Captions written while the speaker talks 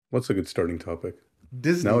What's a good starting topic?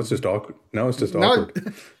 Disney. Now it's just awkward. Now it's just Now,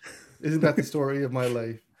 awkward. isn't that the story of my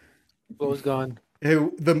life? Flow's gone. Hey,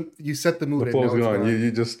 you set the mood The and flow's now it's gone.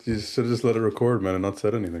 gone. You should have just let it record, man, and not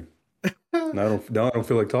said anything. Now I don't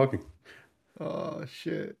feel like talking. Oh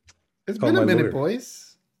shit! It's Call been a my minute, lawyer.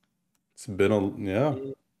 boys. It's been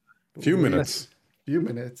a few minutes. Few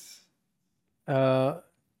minutes. Let's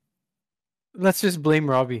just blame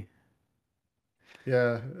Robbie.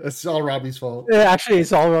 Yeah, it's all Robbie's fault. Actually,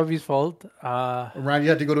 it's all Robbie's fault. Ryan, you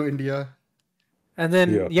had to go to India. And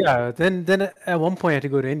then Yeah. then at one point I had to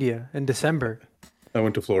go to India in December. I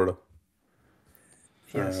went to Florida.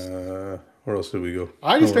 Yes. Where else did we go?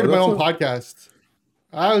 I just started my that's own not- podcast.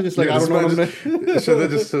 I was just like, Yeah, I don't know what I'm this man gonna. So they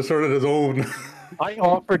just started his own. I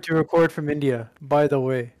offered to record from India, by the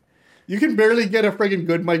way. You can barely get a friggin'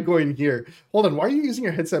 good mic going here. Hold on, why are you using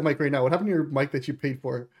your headset mic right now? What happened to your mic that you paid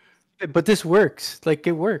for? But this works. Like,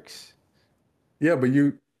 it works. Yeah, but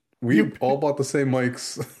we all bought the same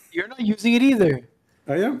mics. You're not using it either.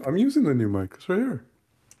 I am. I'm using the new mic. It's right here.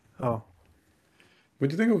 Oh, What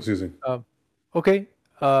do you think I was using? okay.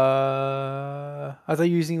 I thought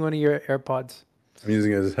you were using one of your AirPods. I'm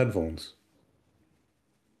using it as headphones.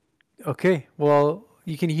 Okay, well,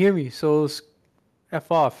 you can hear me, so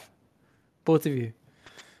F off. Both of you.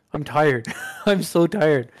 I'm tired. I'm so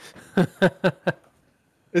tired.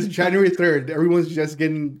 It's January 3rd. Everyone's just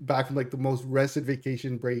getting back from like the most rested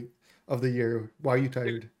vacation break of the year. Why are you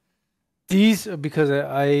tired? These because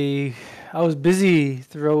I was busy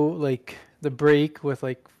through like the break with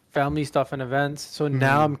like family stuff and events, so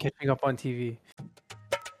now I'm catching up on TV.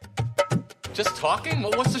 Just talking?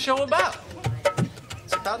 Well, what's the show about?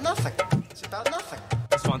 It's about nothing. It's about nothing.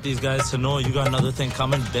 Just want these guys to know you got another thing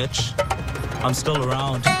coming, bitch. I'm still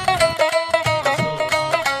around.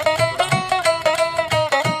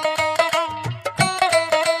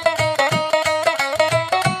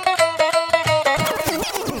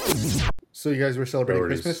 So you guys were celebrating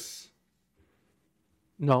Priorities. Christmas?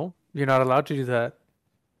 No, you're not allowed to do that.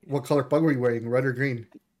 What color pug were you wearing? Red or green?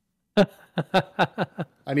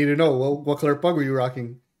 I need to know. What color pug were you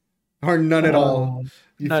rocking? Or none at all?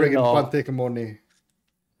 You none at friggin' all. Pante Camone.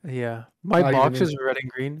 Yeah, my Not box even- is red and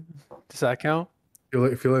green. Does that count?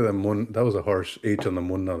 I feel like that was a harsh H on the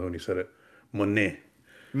munna when you said it. Monet. That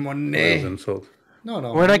was an Monet. insult. No.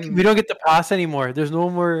 We don't get the pass anymore. There's no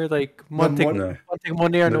more like Monte No.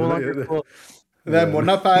 Monday are no No, longer cool. That Yeah.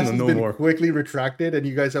 Mona pass has No been more. quickly retracted, and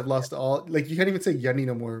you guys have lost all. Like you can't even say Yanni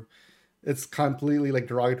no more. It's completely like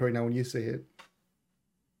derogatory now when you say it.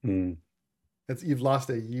 Hmm. You've lost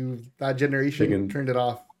it. That generation Friggin- turned it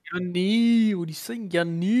off, Yanni, what are you saying,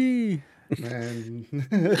 Yanni? man.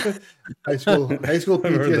 high school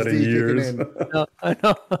I've heard that PTSD in kicking years. in. No, I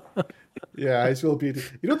know. Yeah, high school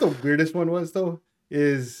PTSD. You know what the weirdest one was though?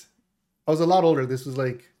 Is I was a lot older. This was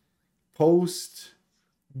like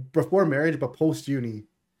before marriage, but post uni.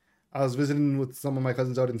 I was visiting with some of my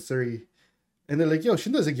cousins out in Surrey, and they're like, "Yo,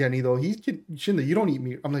 Shinda's a Genny though. Shinda, you don't eat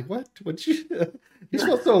meat." I'm like, "What? What you?" You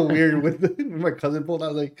felt so weird when my cousin pulled. I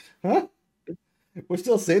was like, "Huh? We're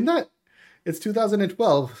still saying that? It's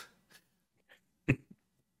 2012."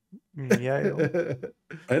 Yeah,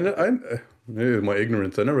 Maybe my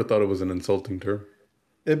ignorance. I never thought it was an insulting term.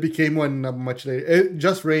 It became one much later.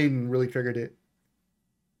 Just Rain really triggered it.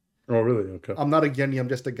 Oh, really? Okay. I'm not a Genny. I'm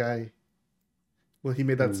just a guy. Well, he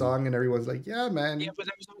made that song, and everyone's like, "Yeah, man." yeah, but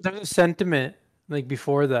there was a sentiment like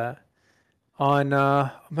before that on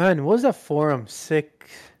man, what was that forum? Sick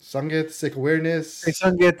Sangit, sick awareness.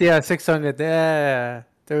 Sangit, yeah, Sick Sangit, yeah.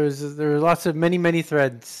 There were lots of many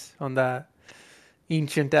threads on that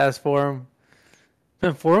ancient ass forum.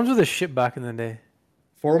 Man, forums were the shit back in the day.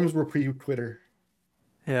 Forums were pre-Twitter.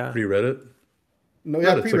 Yeah. Pre-Reddit? No,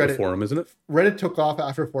 yeah, Reddit's like a pre-Reddit. forum, isn't it? Reddit took off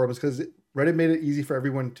after forums because Reddit made it easy for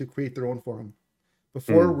everyone to create their own forum.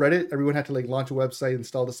 Before Reddit, everyone had to like launch a website,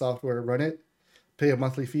 install the software, run it, pay a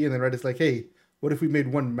monthly fee, and then Reddit's like, "Hey, what if we made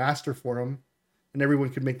one master forum, and everyone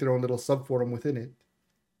could make their own little sub forum within it?"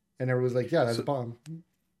 And everyone's like, "Yeah, that's a bomb."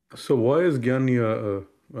 So why is Ganya,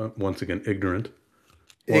 once again, ignorant?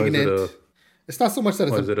 Why is it Ignorant. It's not so much that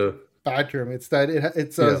Why it's is a it a... bad term; it's that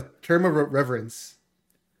it's a Yeah. term of reverence.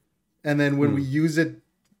 And then when we use it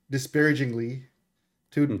disparagingly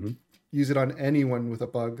to use it on anyone with a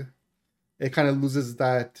bug, it kind of loses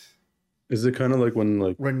that. Is it kind of like when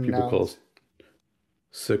like Renowned. people call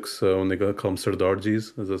Sikhs, when they call them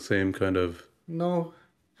Sardarjis? Is the same kind of... No.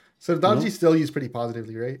 So Darji still used pretty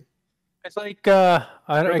positively, right? It's like I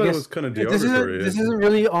thought it guess was kind of this derogatory. isn't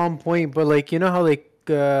really on point, but like you know how like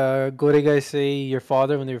Gore guys say your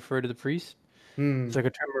father when they refer to the priest. It's like a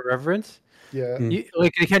term of reverence. Yeah.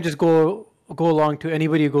 Like they can't just go go along to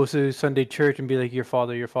anybody who goes to Sunday church and be like, your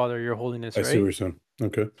father, your holiness, I see what right? you're saying.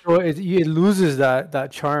 Okay. So it loses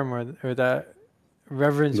that charm or that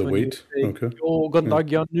reverence The when weight. you say, Okay. "Yo, ganda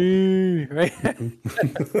gyani," right?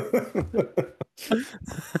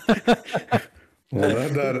 Well,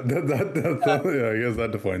 that yeah, I guess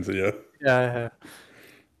that defines it. Yeah. Yeah.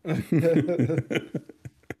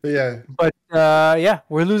 Yeah. But yeah,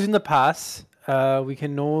 we're losing the pass. We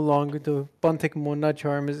can no longer, the Bantik Mona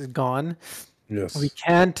charm is gone. Yes. We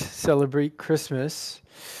can't celebrate Christmas.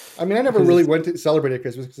 I mean, I never Because really it's- went to celebrate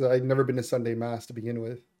Christmas because I'd never been to Sunday mass to begin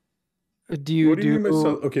with. Do you What do you mean by do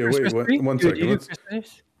okay, wait, Christmas tree? one Do second. you do Let's-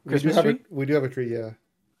 Christmas? We do Christmas have tree? we do have a tree, yeah,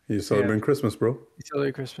 You celebrating Christmas, bro? You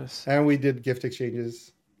celebrate Christmas. and we did gift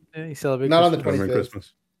exchanges. Yeah, you celebrate Not on the Christmas. Celebrating 25th.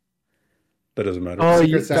 Christmas. That doesn't matter. Oh,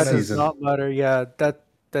 Secret that Santas. does not matter. Yeah, that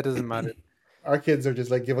doesn't matter. Our kids are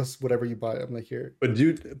just like, give us whatever you buy. I'm like, here. But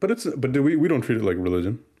do we don't treat it like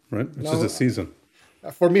religion, right? It's just No. a season.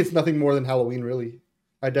 For me, it's nothing more than Halloween, really.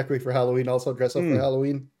 I decorate for Halloween, also dress up for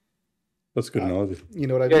Halloween. That's good knowledge. You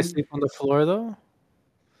know what I You mean? guys sleep on the floor though?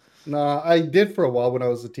 Nah, I did for a while when I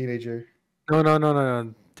was a teenager.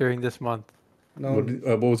 No. During this month, No,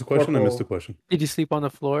 What was the question? I missed the question. did you sleep on the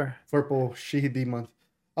floor? purple Shahidi month.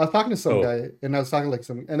 I was talking to some Oh. guy, and I was talking like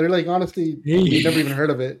some, and they're like, honestly, Hey. we never even heard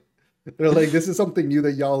of it. They're like, this is something new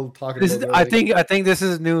that y'all talking This about. is, They're I like, think this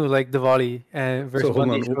is new, like Diwali and versus So hold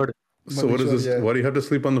Monday on. Short. So what is Monday this? show, yeah. Why do you have to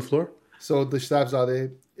sleep on the floor? So the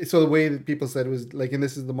Shabzadeh. So the way that people said it was like, and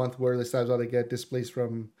this is the month where the Shabzadeh get displaced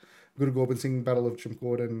from Guru Gobind Singh Battle of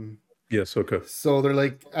Chumkot, and Yes. Okay. so they're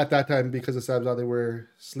like at that time because the Shabzadeh were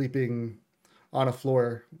sleeping on a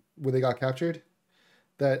floor where they got captured.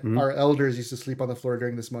 That our elders used to sleep on the floor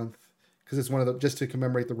during this month because it's one of the just to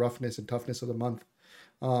commemorate the roughness and toughness of the month.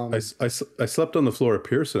 I slept on the floor at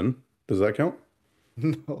Pearson. Does that count?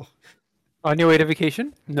 No. On your way to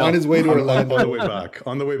vacation? No. On his way to On Orlando. the way back.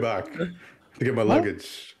 On the way back to get my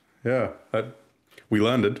luggage. Yeah. We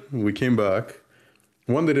landed. We came back.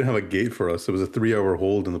 One, they didn't have a gate for us. It was a 3-hour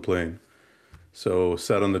hold in the plane. So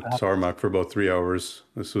sat on the tarmac for about 3 hours.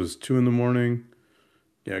 This was 2 a.m.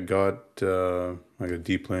 Yeah, got like a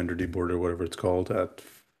deplaned or deboard or whatever it's called at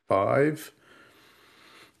 5.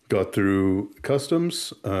 Got through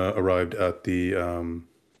customs. Arrived at the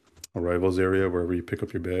arrivals area wherever you pick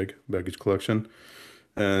up your baggage collection.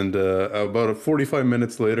 And about 45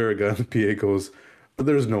 minutes later, a guy on the PA goes,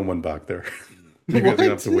 "There's no one back there." You guys are gonna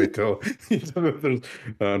have to wait till.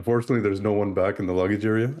 Unfortunately, there's no one back in the luggage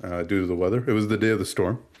area due to the weather. It was the day of the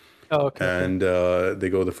storm, Oh, okay. and they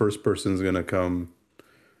go, the first person's gonna come.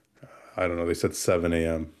 I don't know. They said 7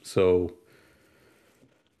 a.m. So,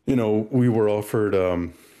 we were offered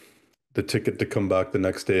the ticket to come back the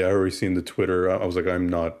next day. I already seen the Twitter. I was like, I'm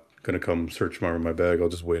not gonna come search my bag. I'll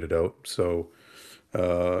just wait it out. So,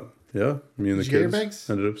 yeah, me and the Did you get your kids bags?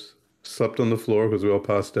 ended up slept on the floor because we all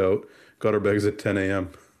passed out. Got our bags at 10 a.m.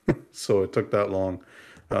 So it took that long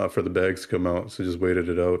for the bags to come out. So just waited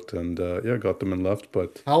it out and yeah, got them and left.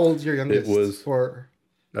 But How old's your youngest? was- for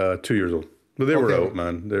 2 years old. But they were Okay. out,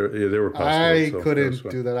 man. They were passed I out. So that was couldn't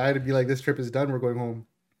fine. do that. I had to be like, this trip is done. We're going home.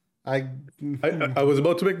 I I was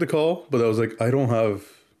about to make the call, but I was like, I didn't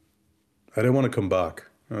want to come back.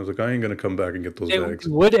 I was like, I ain't gonna come back and get those They bags.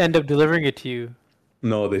 would end up delivering it to you.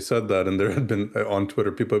 No, they said that, and there had been on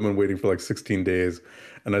Twitter, people have been waiting for like 16 days,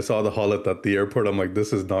 and I saw the haul at the airport. I'm like,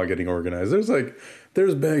 this is not getting organized.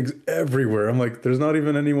 There's bags everywhere. I'm like, there's not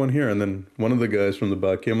even anyone here. And then one of the guys from the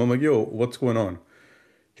back came. I'm like, yo, what's going on?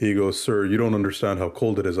 He goes, sir, you don't understand how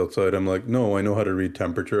cold it is outside. I'm like, no, I know how to read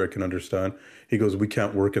temperature. I can understand. He goes, we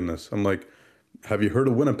can't work in this. I'm like, have you heard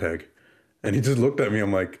of Winnipeg? And he just looked at me.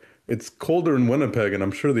 I'm like, it's colder in Winnipeg, and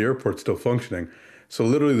I'm sure the airport's still functioning. So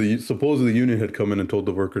literally, supposedly the union had come in and told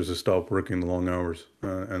the workers to stop working the long hours,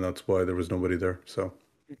 and that's why there was nobody there. So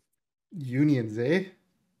unions, eh?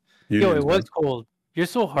 Yo, unions, it was man. cold. You're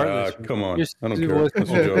so heartless. man. Come on. You're I don't it care. was That's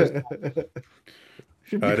cold. a joke.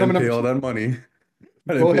 Should be I didn't coming pay up all that money.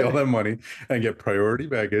 I Go didn't pay ahead. all that money and get priority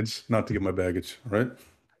baggage, not to get my baggage, right?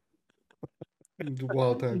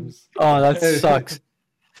 wild times. Oh, that sucks.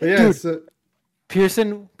 But yeah, Dude. so,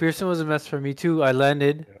 Pearson was a mess for me too. I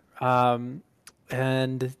landed,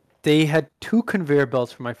 and they had 2 conveyor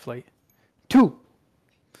belts for my flight. 2.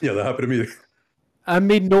 Yeah, that happened to me. It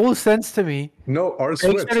made no sense to me. No, ours They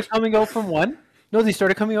switched. started coming out from one. No, they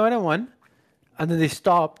started coming out at one, and then they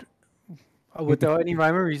stopped without any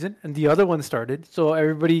rhyme or reason, and the other one started. So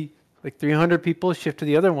everybody, like 300 people, shift to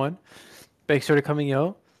the other one. Bags started coming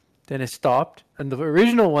out, then it stopped, and the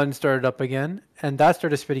original one started up again, and that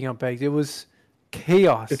started spitting out bags. It was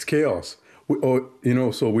chaos. It's chaos.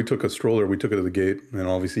 So we took a stroller. We took it to the gate, and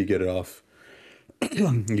obviously you get it off.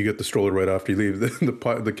 You get the stroller right after you leave.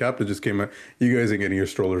 The captain just came out. You guys ain't getting your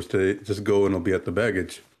strollers today. Just go and it'll be at the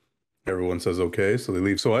baggage. Everyone says okay, so they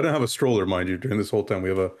leave. So I didn't have a stroller, mind you. During this whole time, we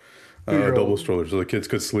have a double stroller, so the kids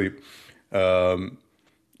could sleep.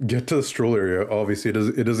 Get to the stroller area. Obviously,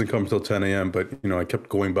 it doesn't come until 10 a.m. But I kept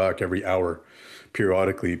going back every hour,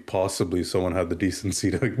 periodically. Possibly someone had the decency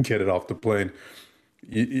to get it off the plane.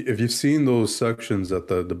 If you've seen those sections at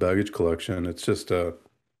the baggage collection, it's just I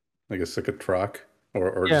guess like a track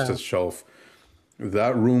or just a shelf.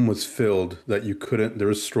 That room was filled that you couldn't. There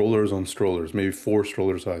was strollers on strollers, maybe 4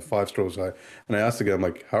 strollers high, 5 strollers high. And I asked the guy, I'm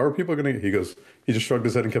like, how are people gonna? He goes, he just shrugged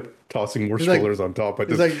his head and kept tossing more strollers on top. I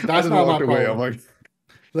just that's not my problem. I'm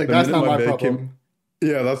like, that's not my problem.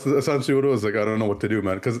 Yeah, that's essentially what it was. Like, I don't know what to do,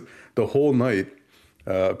 man. Because the whole night,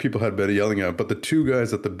 people had been yelling at, but the 2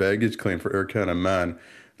 guys at the baggage claim for Air Canada, man,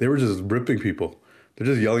 they were just ripping people. They're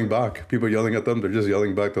just yelling back. People yelling at them. They're just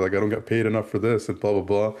yelling back. They're like, I don't get paid enough for this and blah, blah,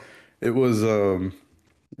 blah. It was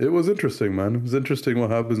interesting, man. It was interesting what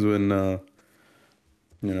happens when,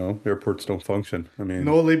 airports don't function. I mean,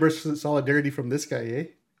 no labor solidarity from this guy,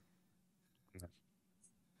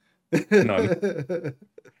 eh? None.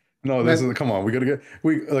 No, this is, come on.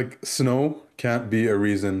 Snow can't be a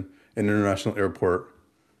reason an international airport.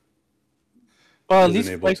 Well, at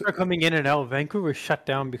least flights are coming in and out. Vancouver shut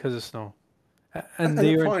down because of snow. And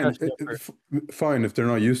they were fine if they're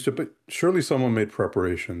not used to it, but surely someone made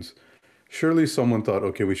preparations. Surely someone thought,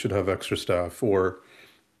 okay, we should have extra staff, or,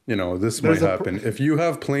 this might happen. If you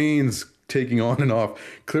have planes taking on and off,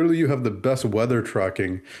 clearly you have the best weather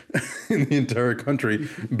tracking in the entire country,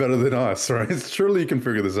 better than us, right? Surely you can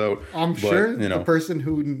figure this out. I'm sure the person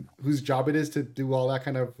whose job it is to do all that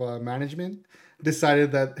kind of management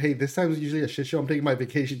decided that, hey, this time is usually a shit show. I'm taking my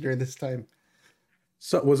vacation during this time.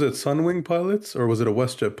 So was it Sunwing pilots or was it a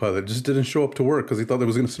WestJet pilot? Just didn't show up to work because he thought it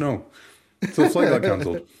was going to snow. So the flight got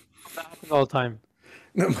canceled. That happens all the time.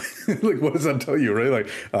 No, like, what does that tell you, right? Like,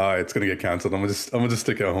 it's going to get canceled. I'm gonna just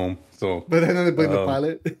stick at home. So, but then they blame the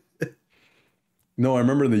pilot. No, I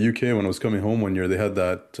remember in the UK when I was coming home one year, they had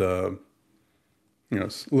that, a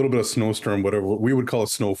little bit of snowstorm, whatever we would call a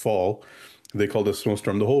snowfall. They called it a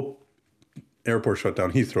snowstorm. The whole airport shut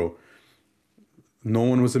down, Heathrow. No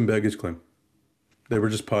one was in baggage claim. They were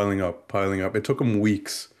just piling up. It took them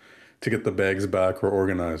weeks to get the bags back or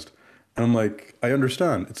organized. And I'm like, I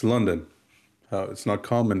understand. It's London. It's not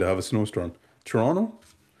common to have a snowstorm. Toronto?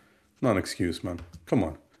 Not an excuse, man. Come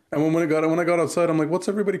on. And when I got outside, I'm like, what's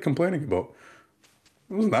everybody complaining about?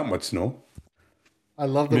 It wasn't that much snow. I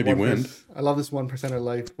love the maybe wind. I love this 1%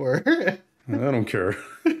 life where I don't care.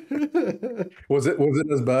 Was it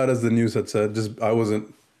as bad as the news had said? I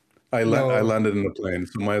landed in the plane,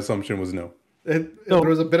 so my assumption was no. There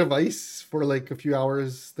was a bit of ice for like a few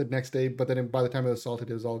hours the next day, but then by the time it was salted,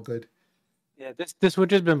 it was all good. Yeah, this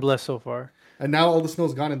winter's been blessed so far. And now all the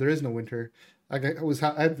snow's gone and there is no winter. I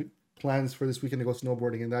had plans for this weekend to go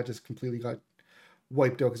snowboarding, and that just completely got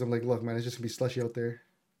wiped out because I'm like, look, man, it's just gonna be slushy out there.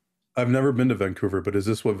 I've never been to Vancouver, but is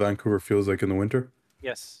this what Vancouver feels like in the winter?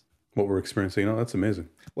 Yes. What we're experiencing, that's amazing.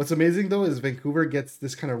 What's amazing though is Vancouver gets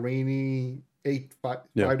this kind of rainy 5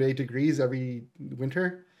 to 8 degrees every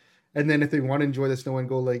winter. And then if they want to enjoy the snow and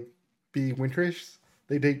go like be winterish,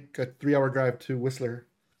 they take a 3-hour drive to Whistler,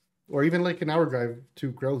 or even like an hour drive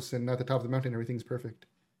to Gross, and at the top of the mountain, everything's perfect.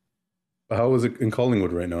 How is it in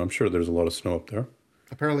Collingwood right now? I'm sure there's a lot of snow up there.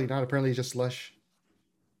 Apparently not. Apparently it's just slush.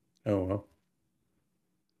 Oh well.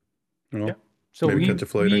 Yeah. So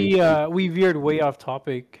we veered way off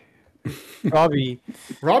topic. Robbie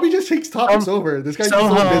just takes topics over. This guy's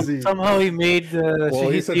so busy. Somehow he made the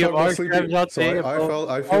Shahidi of our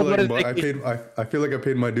I feel like I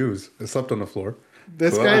paid my dues. I slept on the floor.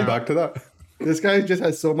 This guy back to that. This guy just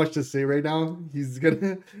has so much to say right now. This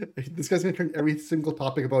guy's gonna turn every single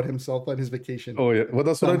topic about himself on his vacation. Oh yeah. Well,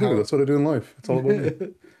 that's what I do. That's what I do in life. It's all about me.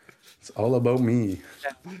 It's all about me.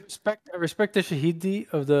 Yeah, I respect the Shahidi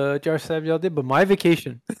of the Jar Sabzade, but my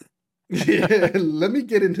vacation. Yeah, let me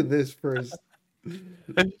get into this first. You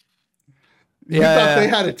thought they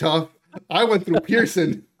had it tough. I went through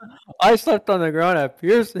Pearson. I slept on the ground at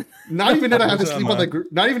Pearson. Not even did I have to sleep on the.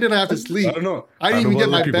 Not even did I have to sleep. I don't know. I didn't even get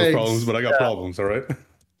my bags. Problems, but I got problems. All right.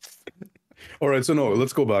 All right. So no,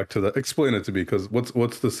 let's go back to that. Explain it to me, because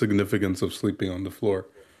what's the significance of sleeping on the floor?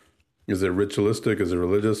 Is it ritualistic? Is it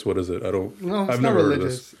religious? What is it? I've never heard of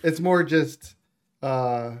this. It's more just.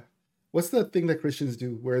 What's the thing that Christians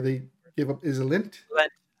do where they give up? Is it Lent?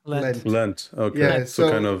 Lent. Okay. Yeah.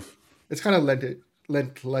 So kind of. It's kind of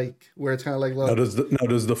Lent-like, where it's kind of like. Now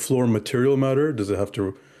does the floor material matter? Does it have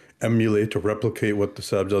to emulate or replicate what the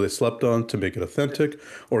Sabjali slept on to make it authentic,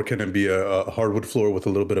 or can it be a hardwood floor with a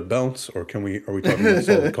little bit of bounce, or are we talking about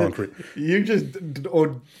solid concrete? You're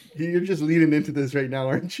just leaning into this right now,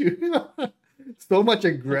 aren't you? So much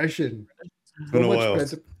aggression. It's been a while.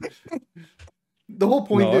 The whole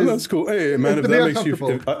point No, is that's cool. Hey man, if to be that makes you,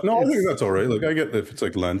 uncomfortable. I think that's all right. Like I get if it's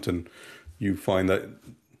like Lent and you find that.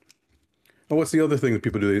 Oh, what's the other thing that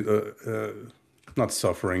people do? Not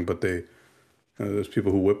suffering, but they. There's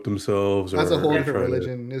people who whip themselves. That's a whole different try to-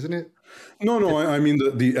 religion, isn't it? No. I mean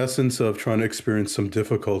the essence of trying to experience some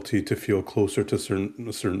difficulty to feel closer to a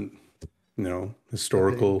certain,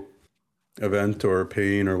 historical event or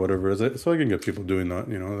pain or whatever is it. So I can get people doing that.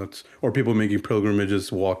 That's or people making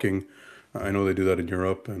pilgrimages, walking. I know they do that in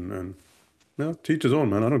Europe, and yeah, to each his own,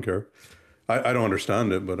 man. I don't care. I don't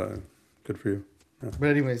understand it, but good for you. But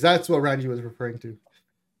anyways, that's what Randy was referring to.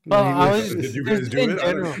 Well, He I was- was- Did you guys do in it?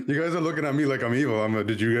 general. You guys are looking at me like I'm evil.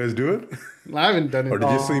 Did you guys do it? I haven't done it. Or did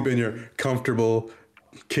you sleep in your comfortable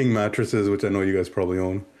king mattresses, which I know you guys probably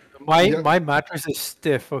own? My mattress is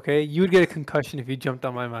stiff. Okay, you would get a concussion if you jumped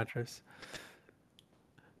on my mattress.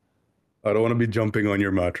 I don't want to be jumping on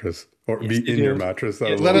your mattress or Yes, be you in your do. mattress.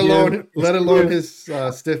 Yes, let alone his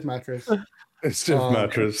stiff mattress. A stiff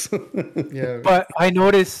mattress. Yeah. But I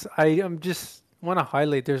notice I'm just want to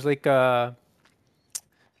highlight. There's like a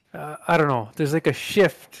I don't know. There's like a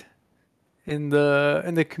shift in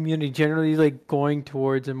the community generally, like going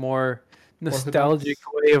towards a more nostalgic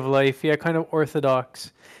way of life. Yeah, kind of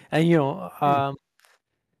orthodox. And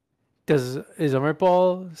is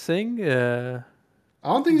Amritpal Singh? I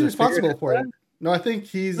don't think he's Just figured responsible it for out. it. No, I think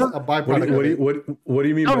he's a What byproduct do of you, it. what do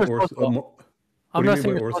you mean Not by responsible. I'm what do not you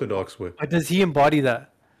saying mean by responsible. orthodox way? But does he embody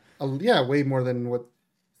that? Yeah, way more than what.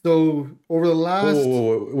 So over the last,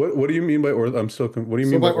 Whoa. What do you mean by I'm still. What do you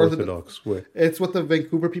So mean by by orthodox way? it's what the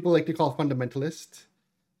Vancouver people like to call fundamentalist.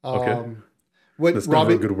 Okay. What That's never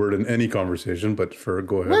Robbie? a good word in any conversation, but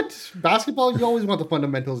go ahead. What basketball? You always want the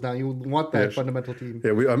fundamentals now. You want that Yes. fundamental team.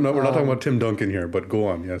 Yeah, we're not talking about Tim Duncan here, but go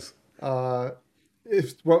on. Yes.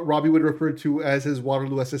 If what Robbie would refer to as his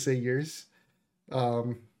Waterloo SSA years.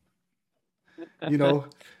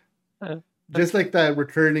 Just like that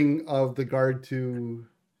returning of the guard to,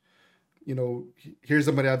 here's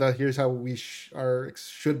the Mariada, here's how we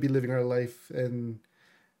should be living our life, and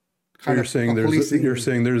So you're saying policing. you're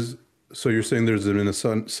saying there's been a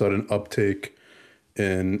sudden uptake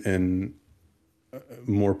in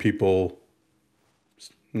more people,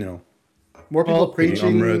 more people Well, being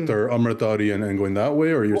preaching. Amrit or Amritari and going that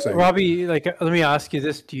way, or you're saying Robbie, let me ask you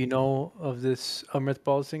this: do you know of this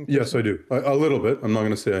Amritpal Singh? yes, I do a little bit. I'm not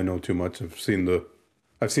going to say I know too much. I've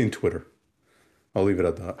seen Twitter. I'll leave it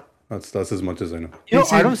at that. That's as much as I know.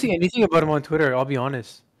 I don't see anything about him on Twitter. I'll be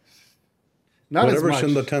honest. Not Whatever as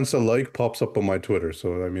Shinda much. tends to like pops up on my Twitter.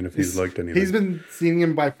 So I mean, if he's liked anything, He's been seeing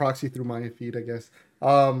him by proxy through my feed, I guess.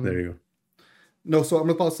 there you go. No, so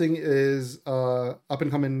Amritpal Singh is up and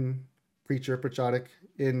coming preacher, prachadak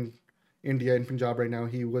in India, in Punjab right now.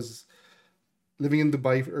 He was living in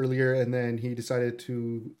Dubai earlier, and then he decided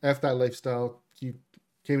to F that lifestyle. He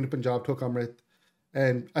came to Punjab, took Amrit.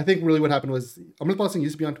 And I think really what happened was Amritpal Singh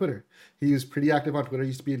used to be on Twitter. He was pretty active on Twitter. He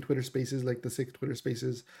used to be in Twitter spaces, like the Sikh Twitter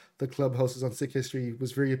spaces, the clubhouses on Sikh history. He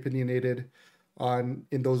was very opinionated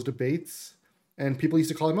in those debates. And people used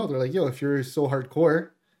to call him out. They're like, yo, if you're so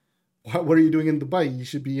hardcore, what are you doing in Dubai? You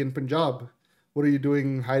should be in Punjab. What are you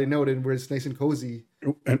doing hiding out in where it's nice and cozy?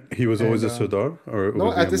 And he was always a Sardar, or No,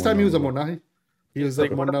 was he at this time he was a Mona? Mona. He was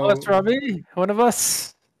like One of Mona, us, Robbie. One of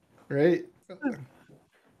us. right?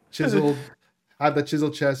 Chiseled, had the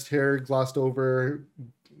chiseled chest, hair glossed over,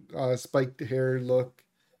 spiked hair look,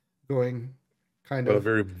 going kind But a of.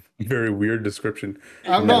 very, very weird description.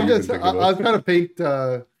 I'm Now not you just. can think I about was trying to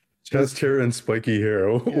paint. chest hair and spiky hair.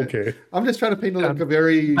 Oh, okay. I'm just trying to paint like a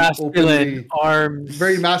very Masculine openly, arms.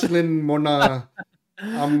 very masculine Mona.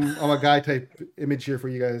 I'm a guy type image here for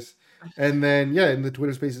you guys. And then in the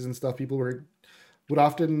Twitter spaces and stuff, people would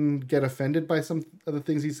often get offended by some of the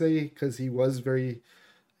things he say because he was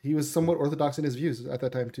somewhat orthodox in his views at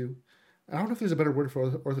that time too. I don't know if there's a better word for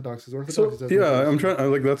orthodox. So yeah, I'm trying.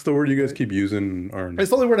 Like that's the word you guys keep using, Arn. It's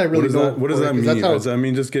the only word I really know. What does for that it, 'cause mean? that's how- Does that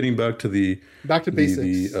mean just getting back to back to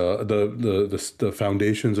basics. the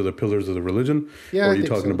foundations or the pillars of the religion? Yeah, Or I are you think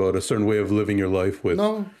talking so. about a certain way of living your life with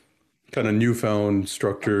No, kind of newfound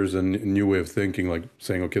structures and a new way of thinking, like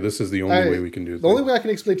saying, okay, this is the only way we can do The only things. way I can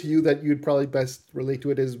explain to you that you'd probably best relate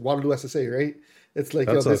to it is Waterloo SSA, right? It's like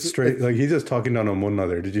That's a this is- straight, like he's just talking down on Munna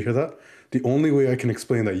there. Did you hear that? The only way I can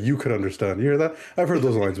explain that you could understand. You hear that? I've heard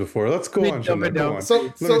those lines before. Let's go Let me on, dumb Shanda. it Go down. on. So-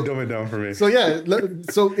 Let so- me dumb it down for me. So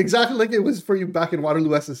so exactly like it was for you back in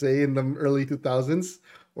Waterloo SSA in the early 2000s.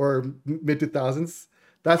 or mid 2000s.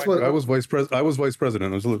 That's what. I was vice president. I was vice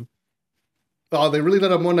president. I was Oh, they really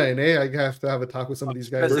let him one night, eh? I have to have a talk with some of these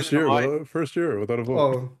guys. first year without a vote.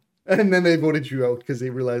 Oh, and then they voted you out because they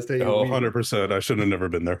realized, hey, Oh, 100%. I should have never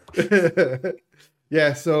been there.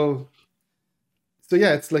 yeah. So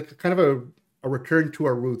yeah, it's like kind of a return to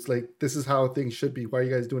our roots. Like this is how things should be. Why are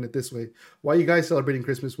you guys doing it this way? Why are you guys celebrating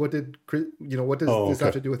Christmas? What does this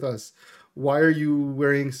have to do with us? Why are you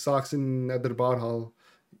wearing socks at the Bad Hall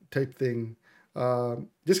type thing?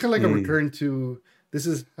 Just kind of like a return to this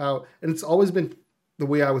is how, and it's always been the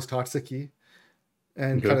way I was taught Sikhi,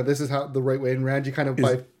 and kind of this is how the right way. And Ranji kind of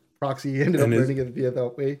by proxy ended up learning it via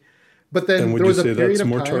that way. But then would there was you say a period that's of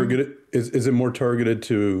more time, targeted? Is it more targeted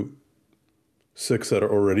to Sikhs that are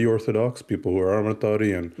already Orthodox, people who are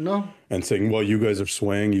Amritdhari, and saying, well, you guys are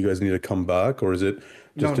swaying, you guys need to come back? Or is it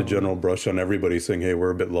just a general brush on everybody saying, hey,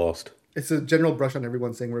 we're a bit lost? It's a general brush on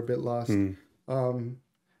everyone saying we're a bit lost.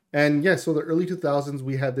 And yeah, so the early 2000s,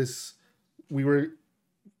 we had this, I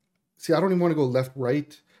don't even want to go left,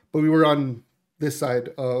 right, but we were on this side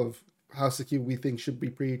of how Sikhi we think should be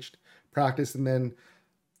preached, practiced. And then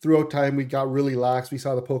throughout time, we got really lax. We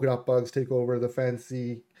saw the polka dot bugs take over the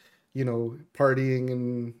fancy, partying,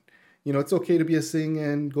 and, it's okay to be a Singh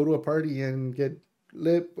and go to a party and get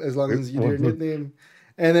lit as long as you do your nickname.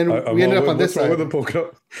 And then we ended up on this side.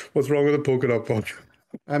 What's wrong with the polka dot bug?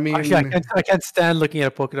 I mean, actually, I can't stand looking at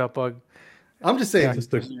a polka dot bug. I'm just saying,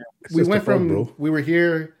 we went from, we were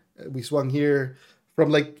here, we swung here,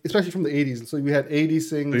 from especially from the 80s. So we had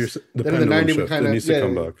 80s Singhs. Then in the 90s, we kind of, needs to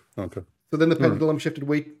come back. Okay. So then the pendulum shifted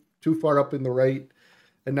way too far up in the right.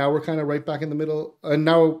 And now we're kind of right back in the middle. And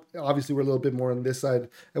now, obviously, we're a little bit more on this side.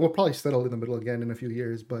 And we'll probably settle in the middle again in a few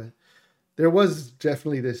years. But there was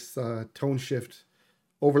definitely this tone shift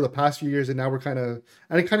over the past few years. And now we're and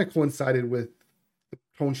it kind of coincided with the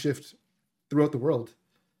tone shift throughout the world.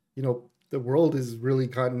 The world has really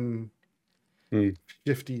gotten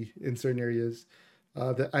shifty in certain areas.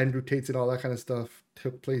 The Andrew Tates and all that kind of stuff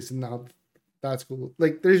took place. And now that's cool.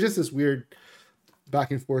 There's just this weird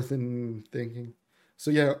back and forth in thinking. So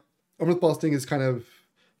yeah, Amritpal's thing is kind of,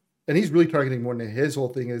 and he's really targeting more than his whole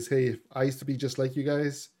thing is, hey, I used to be just like you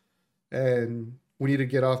guys, and we need to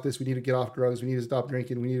get off this. We need to get off drugs. We need to stop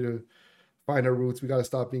drinking. We need to find our roots. We got to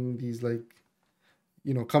stop being these come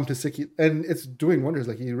to Sikhi, and it's doing wonders.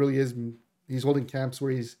 He really is. He's holding camps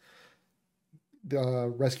where he's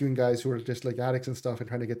rescuing guys who are just addicts and stuff and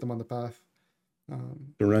trying to get them on the path.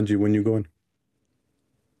 Ranji, when you going?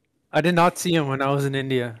 I did not see him when I was in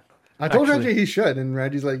India. I told Ranji he should, and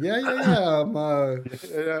Ranji's like, yeah.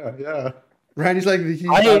 Yeah. Ranji's like,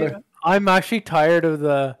 I'm actually tired of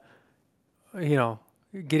the,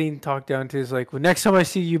 getting talked down to. Is like, well, next time I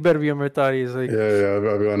see you, you better be Amritdhari. He's like, yeah,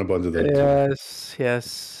 I've gone a bunch of that.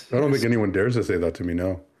 Yes. I don't think anyone dares to say that to me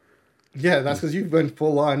now. Yeah, that's because you've been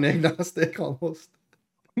full on agnostic almost.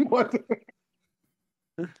 What?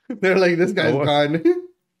 They're like, this guy's gone.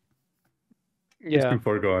 Yeah,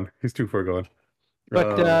 He's too far gone.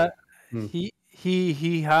 But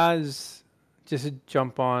he has, just to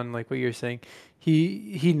jump on what you're saying,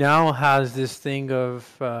 he now has this thing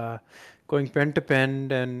of going pen to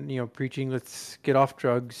pen and preaching, let's get off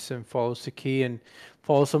drugs and follow Sikhi and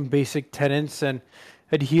follow some basic tenets and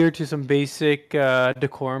adhere to some basic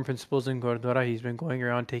decorum principles in Gurdwara. He's been going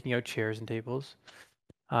around taking out chairs and tables.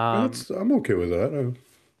 I'm okay with that.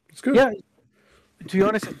 It's good. Yeah, to be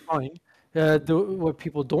honest, it's fine. What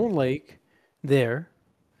people don't like there,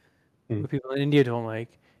 what people in India don't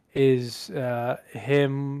like, is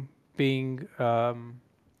him being.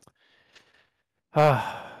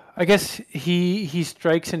 I guess he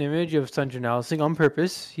strikes an image of Sanjanal Singh on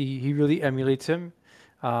purpose. He really emulates him.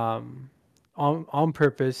 On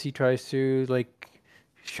purpose, he tries to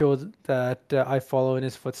show that I follow in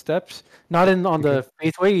his footsteps. Not on the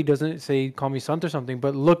faith way. He doesn't say call me Sant or something,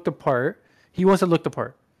 but look the part. He wants to look the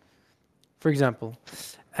part. For example,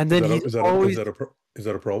 and then is that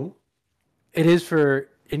a problem? It is for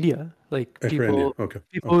India. People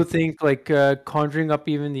who think conjuring up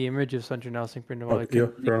even the image of Sanjanal Singh Prindwala.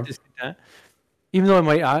 Even though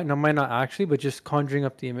it might not actually, but just conjuring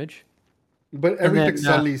up the image. But every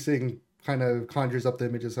Taksali Singh kind of conjures up the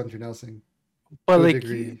image of Sanjanal Singh. But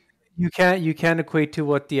you can't equate to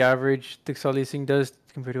what the average Taksali Singh does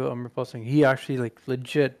compared to what Amritpal Singh. He actually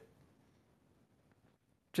legit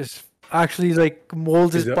just actually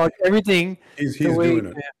molds his body, everything. He's doing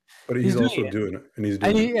it, but he's also doing it,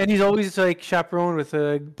 and he's always chaperoned with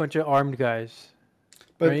a bunch of armed guys.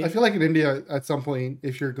 But right? I feel like in India, at some point,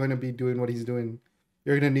 if you're going to be doing what he's doing,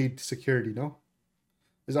 you're going to need security. No,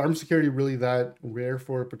 is armed security really that rare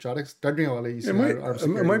for Patriotics? Darnell used It to might, have armed it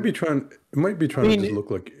security. might be trying. It might be trying I mean, to just look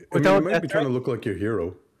like. I mean, without it might be that trying to look like your hero.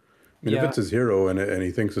 I mean, if Yeah. it's his hero and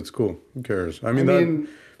he thinks it's cool, who cares? I I mean, mean,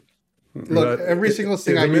 look, every single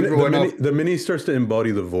thing I knew growing up. the minute he starts to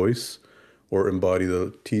embody the voice, or embody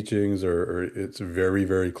the teachings, or it's very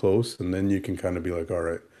very close, and then you can kind of be like, all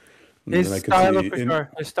right. And His then I can style of see in- Pachar,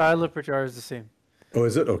 his style of Pachar is the same. Oh,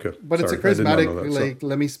 is it okay? But Sorry, it's a I did not charismatic, know that. So- like,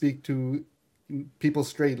 let me speak to people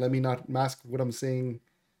straight. Let me not mask what I'm saying.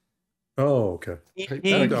 oh, okay. He, I'm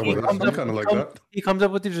he, down he with it. comes I'm up, kinda he like come- that. he comes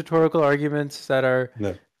up with these rhetorical arguments that are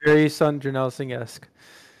No. very Janelle Singh-esque.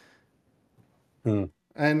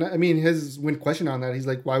 And I mean, when questioned on that, he's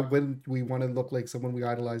like, why wouldn't we want to look like someone we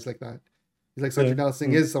idolize like that? He's like, Yeah. Sanjay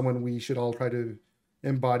Singh is someone we should all try to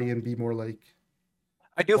embody and be more like.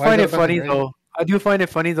 I do Why find is it that funny nothing, right? though. I do find it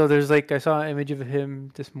funny though. There's like I saw an image of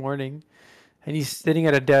him this morning, and he's sitting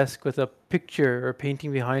at a desk with a picture or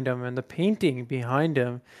painting behind him, and the painting behind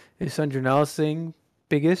him is Sanjay Singh,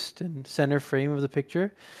 biggest and center frame of the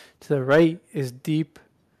picture. To the right is Deep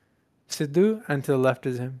Sidhu, and to the left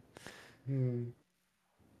is him.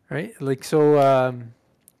 Right, like so.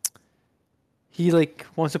 He like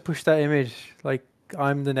wants to push that image, like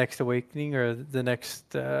I'm the next awakening or the next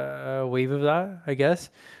wave of that, I guess.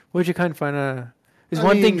 Which you kind of find is I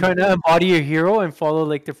one thing mean- trying to embody your hero and follow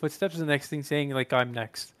like their footsteps. The next thing saying like I'm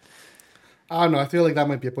next. I don't know. I feel like that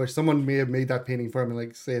might be a push. Someone may have made that painting for him and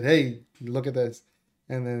like said, "Hey, look at this,"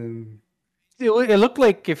 and then It looked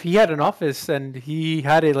like if he had an office and he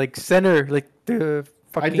had it like center, like the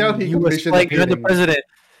fucking doubt he US commissioned flag the behind the painting. president.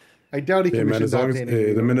 I doubt he Hey man, commissioned as long that as painting. you the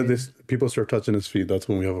know what I minute mean? this people start touching his feet, that's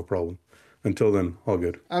when we have a problem. Until then, all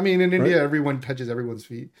good. I mean, in India, everyone touches everyone's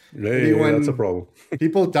feet. Hey, Anyone- that's a problem.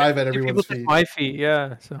 People dive at People everyone's touch feet. my feet,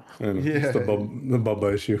 yeah. So I know. Yeah. It's the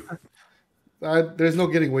Bubba issue. There's no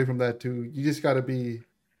getting away from that too. You just gotta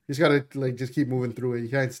like just keep moving through it. You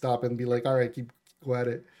can't stop and be like, all right, go at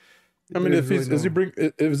it. I mean, There's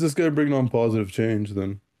if this guy bringing on positive change,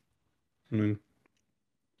 then I mean,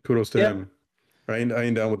 kudos to Yeah. him. I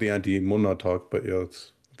ain't down with the anti-Mona talk, but yeah,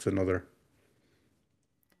 it's another.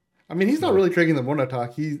 I mean, he's not really tricking the Mona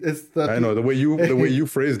talk. I know the way you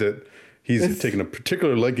phrased it. He's It's- taking a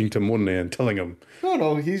particular liking to Mona and telling him.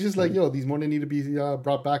 No. He's just like, yo, these Mona need to be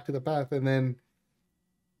brought back to the path. And then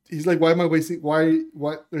he's like, why am I wasting? Why?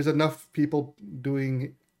 What? There's enough people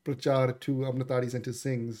doing prachar to Amritaris and to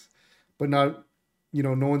Singhs, but not,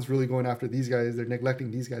 no one's really going after these guys. They're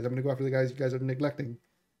neglecting these guys. I'm gonna go after the guys you guys are neglecting.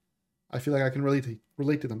 I feel like I can relate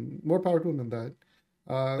to them. More power to them than that.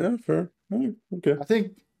 Yeah, fair. Okay. I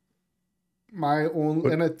think my own,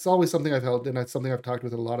 But- and it's always something I've held, and it's something I've talked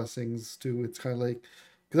with a lot of things too. It's kind of like,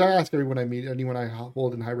 because I ask everyone I meet, anyone I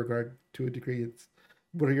hold in high regard to a degree, it's,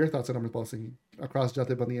 what are your thoughts on Amritpal Singh across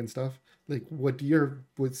Jathebandi and stuff? Like, what do your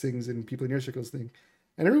Wood Singhs and people in your circles think?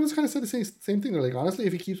 And everyone's kind of said the same thing. They're like, honestly,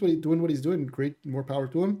 if he keeps doing what he's doing, great, more power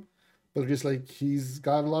to him. But they're just like, he's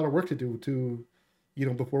got a lot of work to do to,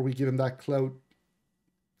 before we give him that clout,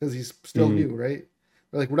 because he's still new, right?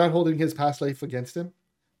 They're like, we're not holding his past life against him.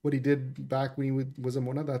 What he did back when he was a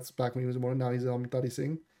Mona, that's back when he was a Mona. Now he's an Amritari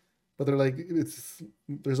Singh. But they're like,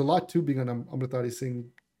 there's a lot to being an Amritari Singh,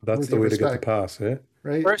 That's worthy the of way to get the respect, pass, eh?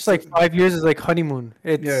 right? first like 5 years is like honeymoon.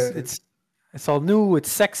 Yeah. It's all new.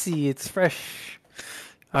 It's sexy. It's fresh.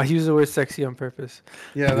 I use the word sexy on purpose.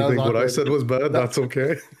 Yeah, that You was think what I awkward. said was bad? That's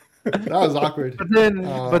okay. That was awkward. But then,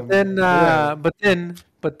 yeah. but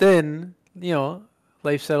then,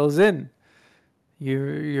 life settles in.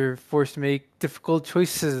 You're forced to make difficult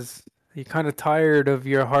choices. You're kind of tired of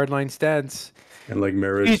your hardline stance. And like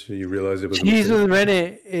marriage, you realize it was a Cheese mistake. with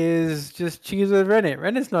rennet is just cheese with rennet.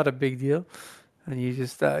 Rennet's not a big deal, and you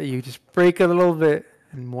just break a little bit,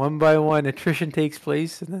 and one by one, attrition takes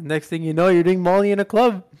place, and the next thing you know, you're doing Molly in a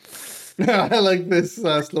club. I like this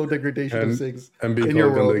slow degradation of Singhs and be in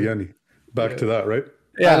your called world. Yanni. Back to that, right?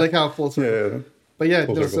 I like how full circle. Yeah. But yeah,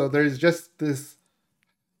 Full no, circle. so there's just this.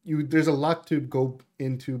 There's a lot to go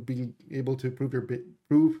into being able to prove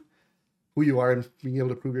who you are and being able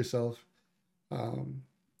to prove yourself.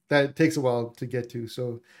 That takes a while to get to.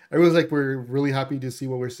 So everyone's like, we're really happy to see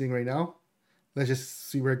what we're seeing right now. Let's just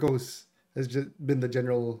see where it goes. Has just been the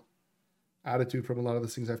general attitude from a lot of the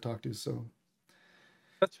things I've talked to. So,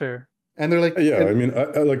 That's fair. and they're like, Yeah, and- I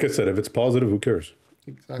mean, like I said, if it's positive, who cares?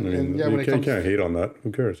 I exactly. mean, And yeah, you when it can't, comes, can't hate on that.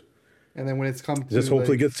 Who cares? and then when it's come to Just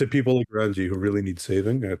hopefully like, gets to people like Ranji who really need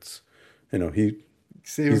saving. It's, saving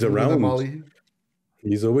he's from the around. Molly.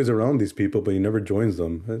 he's always around these people, but he never joins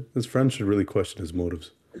them. His friends should really question his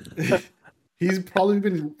motives. He's probably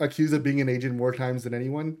been accused of being an agent more times than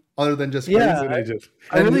anyone, other than just Yeah. friends. He's an agent.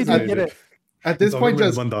 I really And do get it. At this point, Government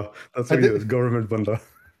just banda. That's I what he did- is. Government banda.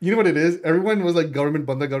 You know what it is? Everyone was like government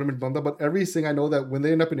banda, but every sing I know that when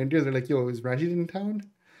they end up in India, they're like, "Yo, is Ranjit in town?"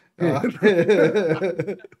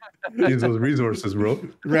 Needs those resources, bro.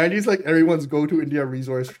 Randy's like everyone's go-to India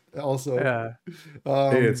resource. Also, Yeah.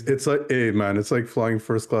 Hey, it's like, hey man, it's like flying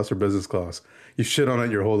first class or business class. You shit on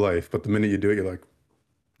it your whole life, but the minute you do it, you're like,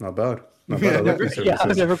 not bad, not bad. I like these Yeah, I'm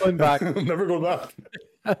services. never going back. I'm never going back.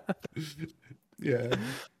 yeah.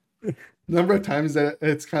 Number of times that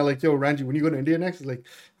it's kind of like, "Yo, Randy, when you go to India next?" It's like,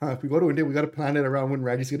 if we go to India, we got to plan it around when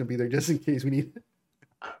Randy's gonna be there, just in case we need.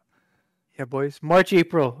 Yeah, boys. March,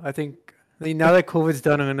 April. I think now that COVID's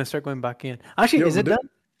done, I'm gonna start going back in. Actually, Yo, is it done?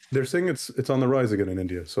 They're saying it's on the rise again in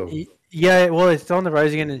India. So Yeah. Well, it's on the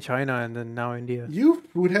rise again in China, and then now India. You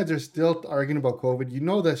food heads are still arguing about COVID. You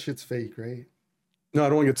know that shit's fake, right? no, I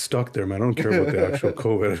don't want to get stuck there, man. I don't care about the actual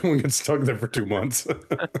COVID. I don't want to get stuck there for 2 months.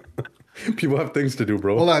 People have things to do,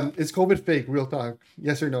 bro. Hold on, is COVID fake? Real talk,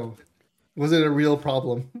 yes or no? Was it a real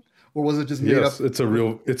problem, or was it just made Yes, up? it's a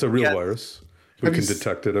real Yeah. virus. We Have can you s-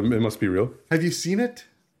 detect it. It must be real. Have you seen it?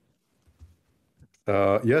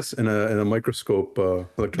 Yes, in a microscope,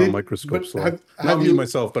 electron Did- microscope but slide. have Not me you-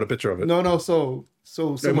 myself, but a picture of it. No. So It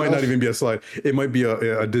someone might not else- even be a slide. It might be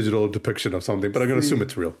a digital depiction of something, but I'm gonna assume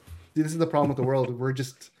it's real. See, this is the problem with the world.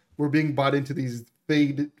 We're being bought into these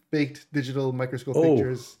faked digital microscope Oh,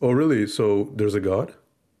 pictures. oh, really? So there's a God?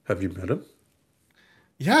 Have you met him?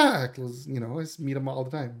 Yeah, because I meet them all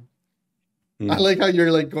the time. Hmm. I like how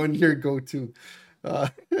you're like going here, go to. I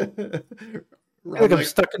feel like I'm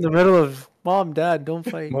stuck in the middle of mom, dad, don't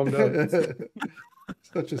fight. Mom, dad.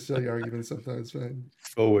 Such a silly argument sometimes, man.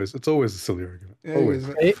 It's always a silly argument. Anyways,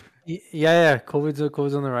 Always. man. Yeah.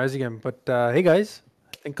 COVID's on the rise again. But hey, guys,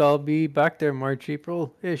 I think I'll be back there March,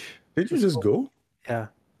 April ish. Did you just go? Yeah.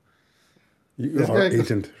 You This are guy-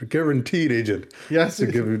 agent, guaranteed agent. Yes, To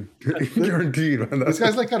give it, guaranteed. Man. this That's,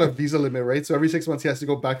 guy's like got a visa limit, right? So every 6 months he has to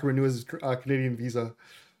go back to renew his Canadian visa.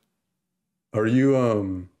 are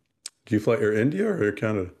you do you fly Air India or Air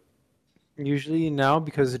Canada? Usually now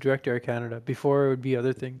because of Direct Air Canada. Before it would be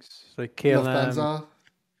other things like KLM,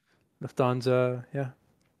 Lufthansa, yeah.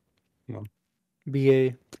 No.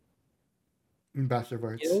 BA. in Bachelor of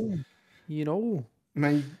Arts. You know. And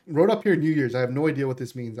I wrote up here New Year's. I have no idea what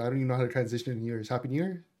this means. I don't even know how to transition to New Year's. Happy New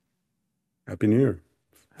Year, Happy New Year.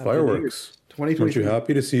 Happy New Year. Fireworks. Aren't you 2023.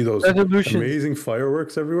 happy to see those Resolution. amazing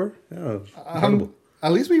fireworks everywhere? Yeah. Incredible.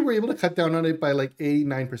 At least we were able to cut down on it by like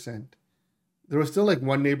 89%. There was still like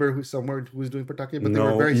one neighbor who was doing Patake, but they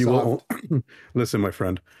were very you soft. will. Listen, my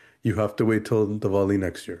friend, you have to wait till Diwali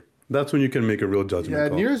next year. That's when you can make a real judgment Yeah,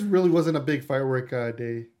 call. New Year's really wasn't a big firework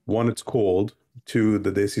day. One, it's cold. Two,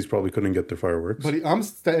 the Desis probably couldn't get their fireworks. But I'm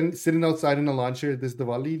sitting outside in a lawn chair this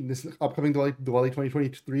upcoming Diwali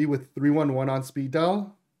 2023 with 311 on speed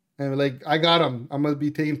dial. And like, I got him. I'm going to be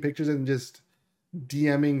taking pictures and just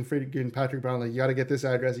DMing freaking Patrick Brown. Like, you got to get this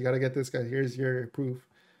address. You got to get this guy. Here's your proof.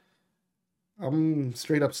 I'm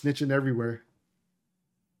straight up snitching everywhere.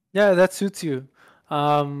 Yeah, that suits you.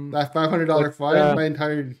 That $500 But,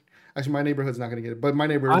 fine, actually, my neighborhood's not going to get it. But my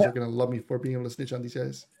neighbors I- are going to love me for being able to snitch on these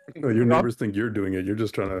guys. No, your neighbors think you're doing it. You're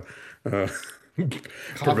just trying to prevent them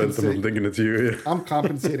Compensate. from thinking it's you. Yeah. I'm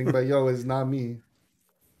compensating, but yo, it's not me.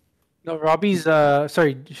 No, Robbie's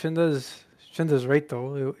sorry, Shinda's right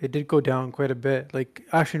though. It did go down quite a bit, like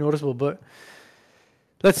actually noticeable. But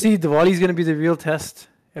let's see, Diwali's gonna be the real test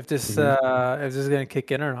if this is gonna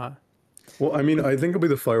kick in or not. Well, I mean, I think it'll be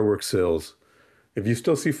the fireworks sales. If you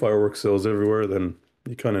still see fireworks sales everywhere, then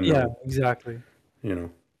you kind of know. Yeah, exactly, You know.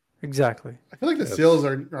 exactly. I feel like the sales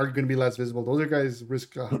are going to be less visible. Those are guys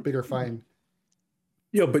risk a bigger fine.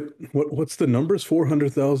 Yeah, but what's the numbers?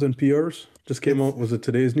 400,000 PRs just came out. Was it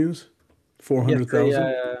today's news? 400,000.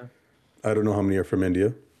 Yeah. I don't know how many are from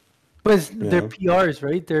India. But they're PRs,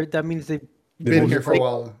 right? That means they've Been here for a like-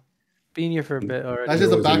 while. been here for a bit already. That's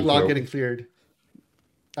just a Those are backlog pro- getting cleared.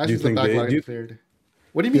 That's Do you just a think backlog do you- getting cleared.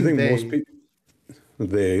 What do you Do you mean think they? most people,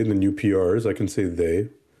 they, the new PRs, I can say they,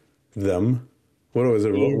 them. What is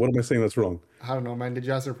it? Yeah. What am I saying that's wrong? I don't know, man. Did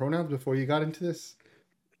you ask their pronouns before you got into this?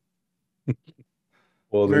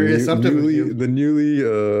 Well, Very assumptive of you. the new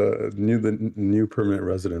permanent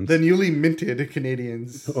residents. The newly minted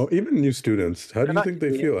Canadians. Oh, even new students. How do you not think they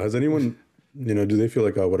Canadian. feel? Has anyone, do they feel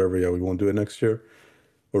like, oh, whatever, yeah, we won't do it next year?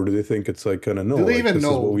 Or do they think it's like kind of no? Do they like, even this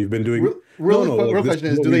know? Is what we've been doing. Real look, this question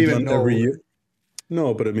is, what do they we've even done every know? year.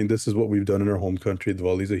 No, but I mean, this is what we've done in our home country.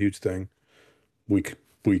 Diwali's a huge thing. We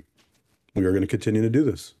are going to continue to do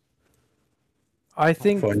this. I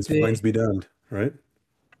think Fines be damned, right?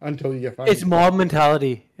 Until you get fined. it's mob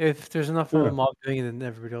mentality. If there's enough of Yeah. a mob doing it, then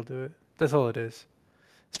everybody will do it. That's all it is.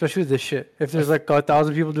 Especially with this shit. If there's like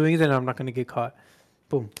 1,000 people doing it, then I'm not gonna get caught.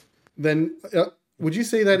 Boom. Then Would you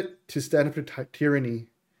say that to stand up to tyranny,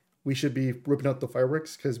 we should be ripping out the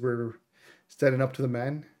fireworks because we're standing up to the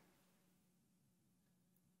man?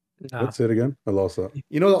 Nah. Let's say it again. I lost that.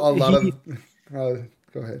 You know, a lot of.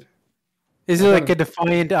 Go ahead. Is it like a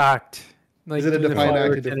defiant act? Like Is it a doing the defiant act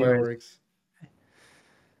to fireworks do anyways? fireworks?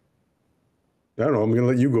 I don't know. I'm gonna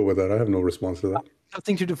let you go with that. I have no response to that.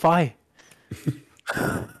 Something to defy.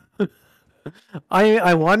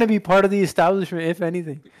 I want to be part of the establishment, if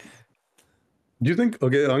anything. Do you think?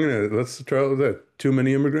 Okay, let's try out with that. Too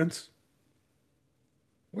many immigrants?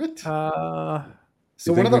 What? Uh,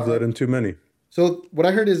 So You one think of we've the. let in too many? So what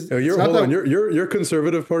I heard is. Hold on. Your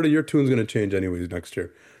conservative party, your tune's going to change anyways next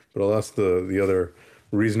year. But I'll ask the other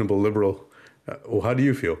reasonable liberal. Well, how do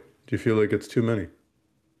you feel? Do you feel like it's too many?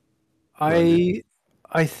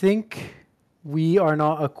 I think we are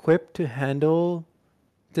not equipped to handle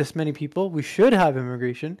this many people. We should have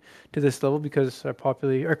immigration to this level because our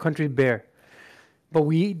country is bare, but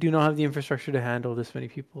we do not have the infrastructure to handle this many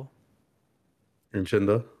people. And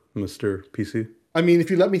Chinda, Mr. PC? I mean,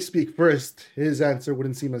 if you let me speak first, his answer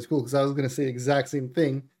wouldn't seem as cool because I was going to say the exact same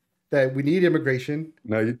thing, that we need immigration.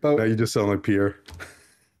 Now But- you just sound like Pierre.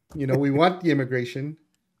 You know, we want the immigration,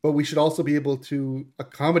 but we should also be able to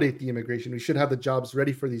accommodate the immigration. We should have the jobs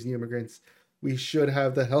ready for these new immigrants. We should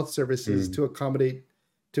have the health services to accommodate,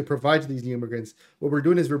 to provide to these new immigrants. What we're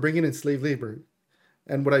doing is we're bringing in slave labor.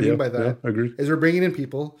 And what I mean by that Yeah, agreed. is we're bringing in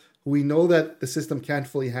people who we know that the system can't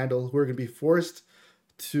fully handle, who are going to be forced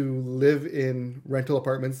to live in rental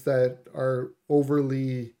apartments that are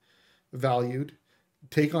overly valued,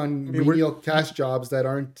 take on menial cash jobs that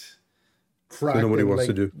aren't cracked That nobody and, wants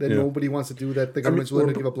to do. that Yeah. nobody wants to do, that the government's willing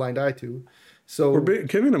to give a blind eye to. So We're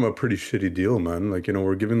giving them a pretty shitty deal, man. Like,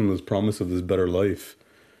 we're giving them this promise of this better life.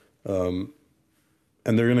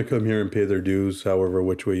 And they're going to come here and pay their dues, however,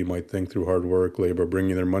 which way you might think, through hard work, labor,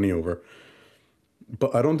 bringing their money over.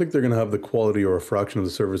 But I don't think they're going to have the quality or a fraction of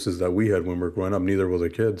the services that we had when we were growing up. Neither will their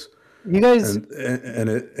kids. You guys, And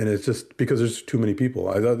it's just because there's too many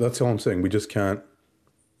people. That's all I'm saying. We just can't.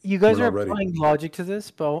 you guys we're are not ready. applying logic to this,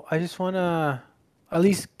 but I just want to at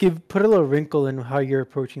least put a little wrinkle in how you're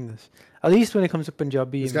approaching this. At least when it comes to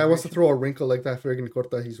Punjabi. this guy wants to throw a wrinkle like that friggin'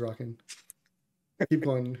 kurta he's rocking. Keep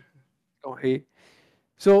going. Don't hate.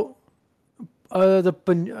 So,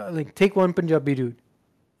 take one Punjabi dude.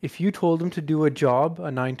 If you told him to do a job, a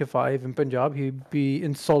 9 to 5 in Punjab, he'd be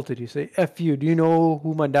insulted. You say, "F you! Do you know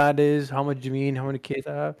who my dad is? How much Jameen? How many kids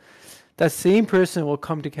I have?" That same person will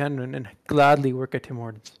come to Canada and gladly work at Tim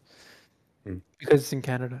Hortons because it's in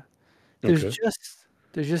Canada. There's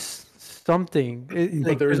Okay. just something. But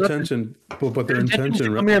their there's nothing- intention, but their their intention is to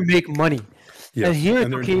intention, come here and make money. yes, And here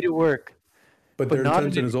and it's their- okay to work. But but their not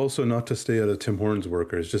intention in- is also not to stay at a Tim Hortons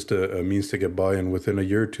worker. It's just a means to get by, and within a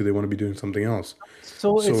year or two, they want to be doing something else.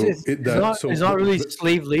 So, So it's it- that- so not really the-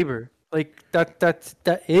 slave labor. Like that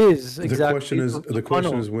is exactly The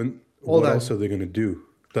question is funnel. when Hold what on. else are they going to do?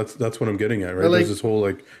 That's what I'm getting at, right? But, like- There's this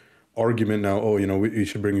whole argument now. Oh, you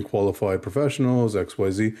should bring in qualified professionals, X, Y,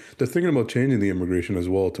 Z. They're thinking about changing the immigration as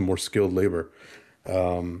well to more skilled labor.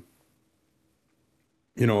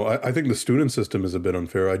 I think the student system is a bit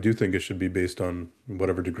unfair. I do think it should be based on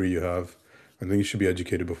whatever degree you have. I think you should be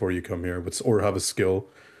educated before you come here, or have a skill,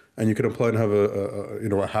 and you can apply and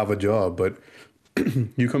have a job. But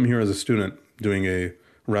you come here as a student doing a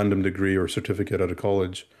random degree or certificate at a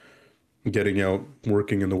college, getting out,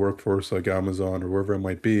 working in the workforce like Amazon or wherever it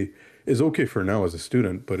might be, is okay for now as a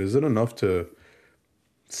student. But is it enough to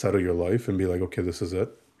settle your life and be like, okay, this is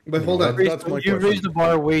it? But hold on. That's my You question. raised the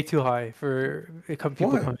bar way too high for people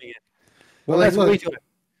Why? coming in. Well, That's like, way look, too high.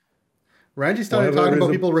 Randy Why started have I talking about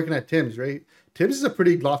raised people working at Tim's, right? Tim's is a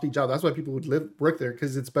pretty lofty job. That's why people would work there,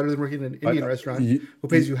 because it's better than working in an Indian restaurant who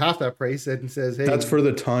pays you half that price and says, "Hey, That's for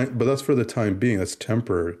the time, but that's for the time being. That's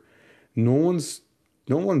temporary. No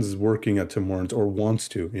one's working at Tim Hortons or wants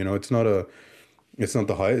to. It's not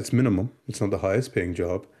the high. It's minimum. It's not the highest paying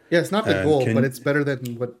job. yeah, it's not the And goal, can- but it's better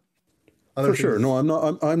than what other For sure. things- No,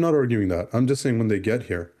 I'm not arguing that. I'm just saying when they get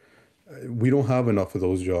here, we don't have enough of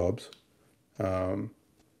those jobs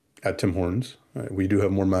at Tim Hortons. We do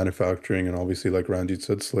have more manufacturing, and obviously, like Ranjit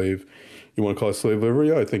said, slave. You want to call it slave labor?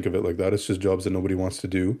 Yeah, I think of it like that. It's just jobs that nobody wants to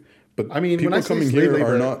do. But I mean, when people I say coming slave here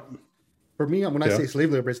labor, are not. For me, when I Yeah. say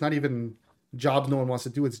slave labor, it's not even jobs no one wants to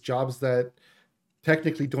do. It's jobs that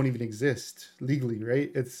technically don't even exist legally, right?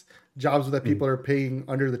 It's jobs that people are paying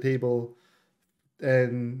under the table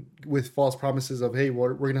and with false promises of, hey,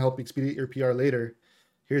 we're going to help expedite your PR later.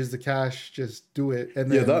 Here's the cash, just do it. And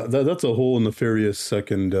then, Yeah, that's a whole nefarious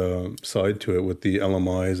second side to it with the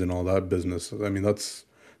LMIs and all that business. I mean, that's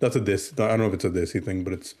a I don't know if it's a Desi thing,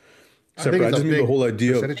 but I think Separate. I it's a just mean the big whole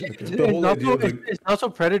idea of percentage of the It's, kid. the it's whole not idea so of like, it's not so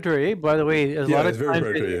predatory. By the way, a yeah, lot it's of very times,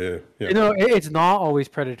 predatory. Yeah. you know, it's not always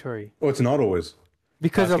predatory Oh, it's not always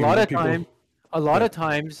because asking people. a lot Yeah. of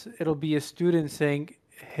times it'll be a student saying,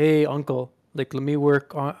 "Hey, uncle, like let me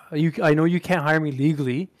work on you. I know you can't hire me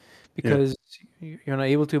legally Yeah. because you're not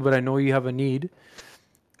able to, but I know you have a need.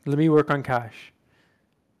 Let me work on cash."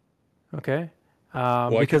 Okay,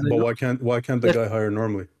 because I know, Why can't the yes, guy hire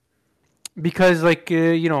normally? because like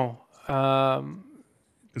Because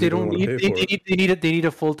they he doesn't don't want to need pay for it. they need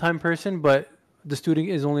a full time person, but the student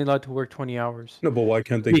is only allowed to work 20 hours. No, but why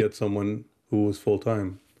can't they Be- get someone who is full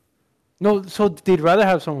time? No, so they'd rather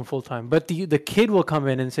have someone full time, but the kid will come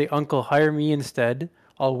in and say, "Uncle, hire me instead.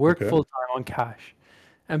 I'll work Okay. full time on cash,"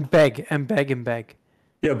 and beg and beg and beg.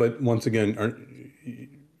 Yeah, but once again,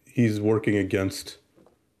 he's working against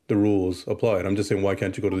the rules applied. I'm just saying, why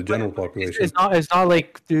can't you go to the general population? It's not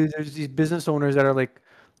like there's these business owners that are like,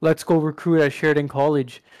 "Let's go recruit at Sheridan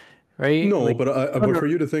College," right? No, Like, but no, but no, for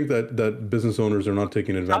you to think that business owners are not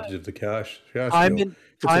taking advantage of the cash time deal, and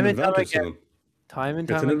it's an time and time advantage to again, them. time and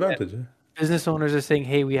It's time an again. advantage. Yeah. Business owners are saying,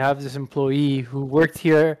 "Hey, we have this employee who worked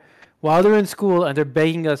here while they're in school, and they're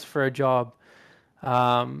begging us for a job,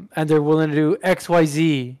 and they're willing to do X, Y,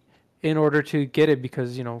 Z in order to get it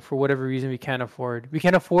because for whatever reason we can't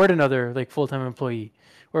afford another like full time employee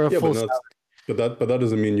or a Yeah, full but salary." that's but that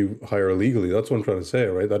doesn't mean you hire illegally. That's what I'm trying to say,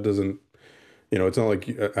 right? That doesn't, it's not like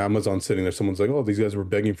Amazon sitting there. Someone's like, oh, these guys were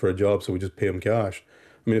begging for a job, so we just pay them cash.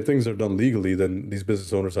 I mean, if things are done legally, then these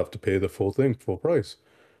business owners have to pay the full thing, full price.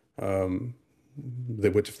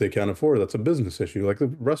 Which if they can't afford, that's a business issue. Like the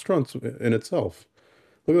restaurants in itself.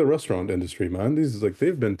 Look at the restaurant industry, man. These like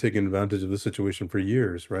they've been taking advantage of this situation for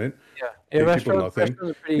years, right? Yeah, Pay people nothing. restaurants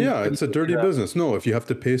are pretty Yeah, pretty it's a good at dirty that. business. No, if you have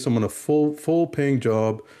to pay someone a full paying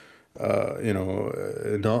job,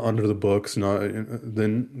 not under the books, not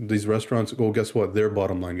then these restaurants. Well, guess what? Their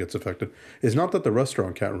bottom line gets affected. It's not that the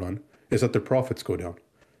restaurant can't run; it's that their profits go down,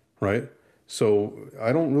 right? So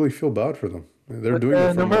I don't really feel bad for them. They're But doing it the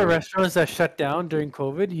from number of a restaurants that shut down during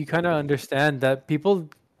COVID, you kind of understand that people,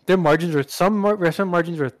 their margins were restaurant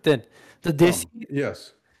margins were thin. The this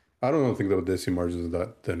yes. I don't think that the desi margins is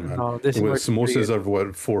that thin, man. no, this With margins are pretty samosas good. are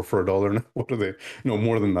what for $1 now? What are they? No,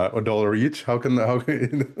 more than that. $1 each? How can They've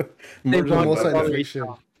margins gone are Samosa that $1 thin? each inflation.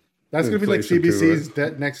 now. That's gonna be like Inflation too, CBC's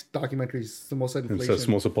right? next documentary, Samosa And inflation.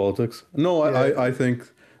 samosa politics. No, Yeah. I think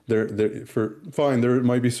they're for fine. There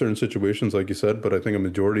might be certain situations, like you said, but I think a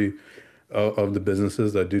majority of the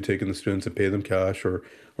businesses that do take in the students and pay them cash or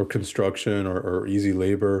construction or easy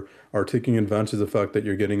labor are taking advantage of the fact that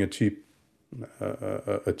you're getting a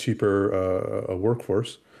cheaper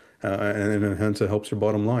workforce, and hence it helps your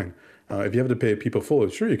bottom line. If you have to pay people full,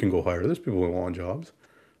 sure you can go hire. There's people who want jobs,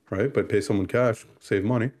 right? But pay someone cash, save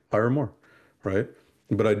money, hire more, right?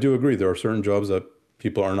 But I do agree there are certain jobs that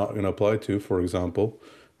people are not going to apply to. For example,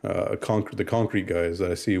 the concrete guys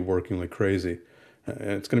that I see working like crazy.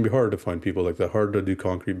 And it's going to be hard to find people like that, hard to do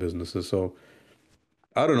concrete businesses. So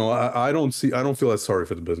I don't know. I don't feel as sorry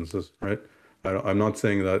for the businesses, right? I'm not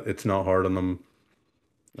saying that it's not hard on them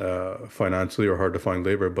financially or hard to find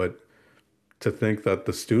labor, but to think that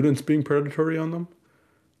the students being predatory on them,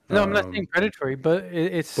 No, I'm not saying predatory, but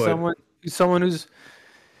it's but someone who's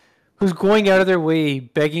going out of their way,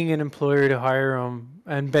 begging an employer to hire them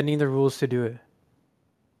and bending the rules to do it,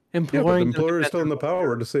 yeah, but the imploring them to employer is bend still the in the rules.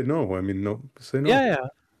 power to say no. I mean, no, say no. Yeah,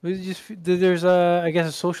 yeah. There's I guess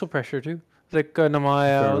a social pressure too. Like Fair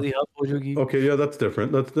namaya, enough. the help bojogi. Okay, yeah, that's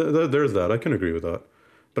different. There's that. I can agree with that.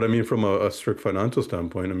 But I mean, from a strict financial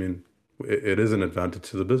standpoint, I mean, it is an advantage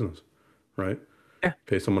to the business, right? Yeah.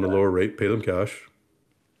 Pay someone a lower rate, pay them cash.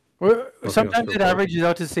 Or Nothing else sometimes to it apply. averages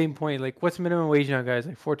out to the same point. Like what's minimum wage now, guys?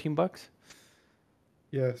 Like $14?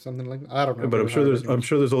 Yeah, something like I don't know. But Never hired anyone. I'm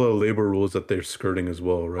sure there's a lot of labor rules that they're skirting as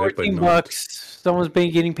well, right? By 14 not. bucks. Someone's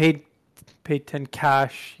getting paid 10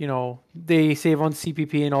 cash. They save on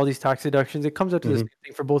CPP and all these tax deductions. It comes out to the same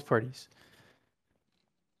thing for both parties.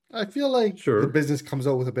 I feel like Sure. the business comes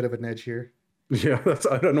out with a bit of an edge here. Yeah,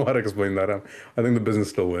 I don't know how to explain that. I think the business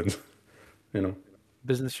still wins. You know,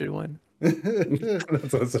 Business should win.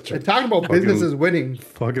 that's such a And talking about fucking- businesses winning,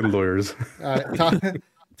 fucking lawyers.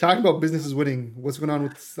 talking about businesses winning, what's going on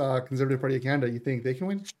with Conservative Party of Canada? You think they can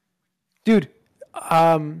win? Dude,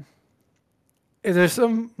 there's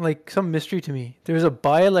some mystery to me. There's a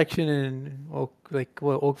by-election in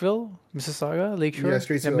Oakville, Mississauga, Lakeshore, Yeah,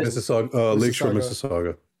 Streetsville. Mississauga, Lakeshore,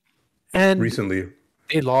 Mississauga. and Recently,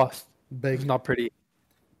 they lost. Big. It's not pretty.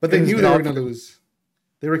 But they It was knew they were not- going to lose.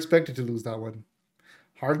 They were expected to lose that one.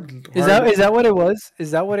 Is that what it was?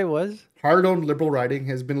 Is that what it was? Hard-owned liberal riding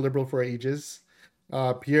has been liberal for ages.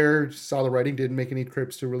 Pierre saw the writing, didn't make any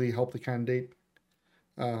trips to really help the candidate.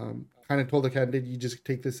 Kind of told the candidate, you just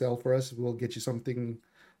take this L for us. We'll get you something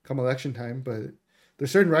come election time. But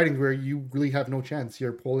there's certain writings where you really have no chance.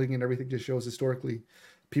 Your polling and everything just shows historically.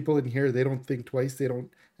 People in here, they don't think twice. They don't,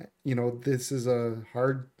 this is a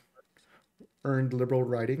hard earned Liberal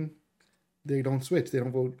riding. They don't switch. They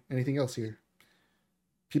don't vote anything else here.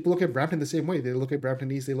 People look at Brampton the same way. They look at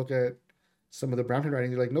Brampton East. They look at some of the Brampton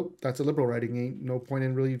writings. They're like, nope, that's a Liberal writing. Ain't no point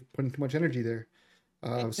in really putting too much energy there.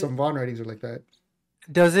 Some Vaughan writings are like that.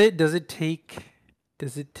 Does it take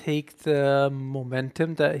the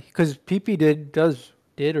momentum that, because PP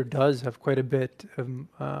does have quite a bit of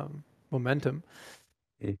momentum.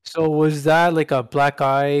 So was that like a black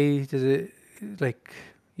eye? Does it like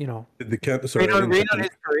Did the sorry, rain on his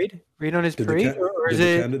parade? Rain on his parade, or is did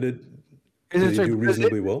it? the candidate Is did it he do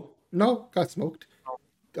reasonably well? No, got smoked.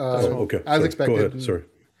 Okay, as sorry. expected. Go ahead. Sorry.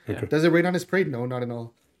 Okay. Does it rain on his parade? No, not at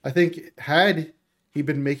all. I think had he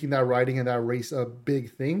been making that riding and that race a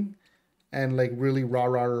big thing, and like really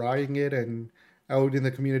riding it and out in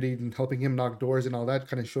the community and helping him knock doors and all that,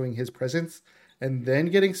 kind of showing his presence, and then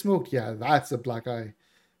getting smoked, yeah, that's a black eye.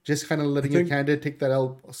 Just kind of letting your candidate take that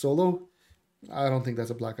L solo, I don't think that's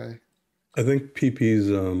a black eye. I think PP's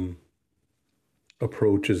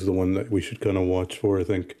approach is the one that we should kind of watch for. I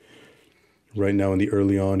think right now in the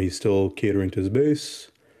early on, he's still catering to his base,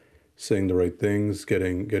 saying the right things,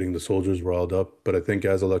 getting the soldiers riled up. But I think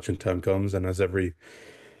as election time comes, and as every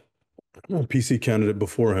PC candidate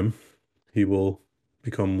before him, he will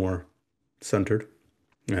become more centered,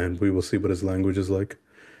 and we will see what his language is like.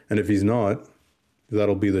 And if he's not,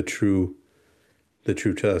 that'll be the true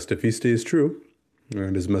test. If he stays true,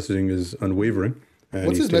 and his messaging is unwavering. And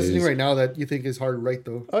what's his messaging right now that you think is hard right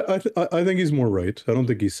though? I think he's more right. I don't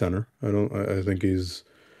think he's center. I think he's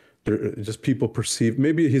just people perceive,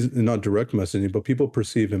 maybe he's not direct messaging, but people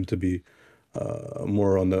perceive him to be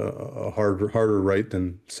more on the harder right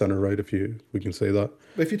than center right, if we can say that.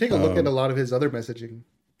 But if you take a look at a lot of his other messaging,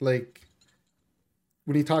 like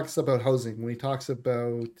when he talks about housing, when he talks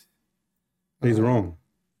about he's wrong.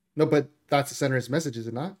 No, but that's the center's message, is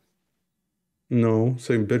it not? No,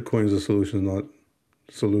 saying Bitcoin's a solution is not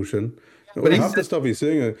solution. But half the stuff he's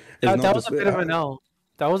saying that was a bit of an L.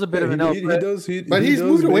 That was a bit of an L. But he's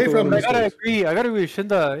moved away from. I gotta agree with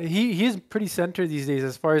Shinda. He's pretty centered these days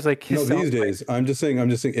as far as like his. No, these days. I'm just saying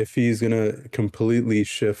if he's gonna completely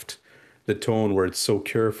shift the tone where it's so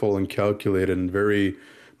careful and calculated and very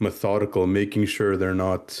methodical, making sure they're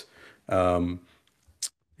not,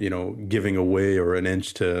 giving away or an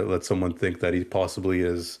inch to let someone think that he possibly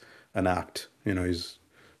is an act. He's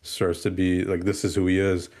starts to be like, this is who he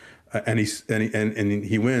is, and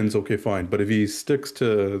he wins. Okay, fine. But if he sticks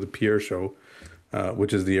to the Pierre show,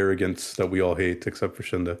 which is the arrogance that we all hate, except for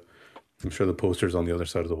Shinda, I'm sure the poster's on the other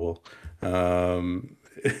side of the wall. And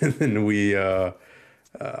then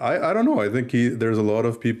I don't know. I think there's a lot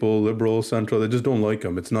of people, liberal, central, that just don't like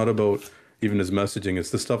him. It's not about even his messaging. It's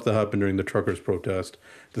the stuff that happened during the truckers' protest,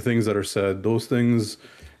 the things that are said. Those things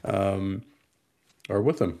are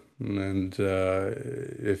with him. And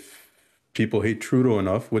if people hate Trudeau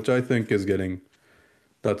enough, which I think is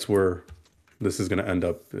that's where this is going to end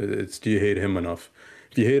up. It's, do you hate him enough?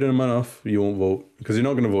 If you hate him enough, you won't vote, because you're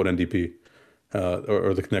not going to vote NDP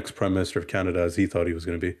or the next Prime Minister of Canada as he thought he was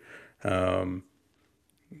going to be.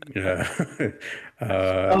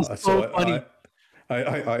 So funny.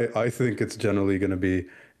 I think it's generally going to be,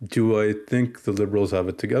 do I think the Liberals have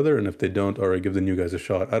it together? And if they don't, or I give the new guys a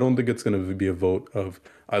shot. I don't think it's going to be a vote of,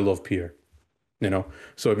 I love Pierre.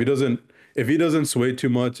 So if he doesn't sway too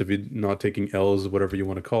much, if he's not taking L's, whatever you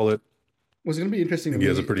want to call it. What's going to be interesting to me he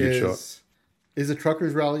has a pretty good shot. Is the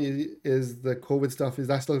truckers rally, is the COVID stuff, is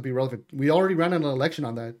that still going to be relevant? We already ran an election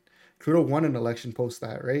on that. Trudeau won an election post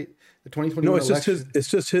that, right? The 2021 election. It's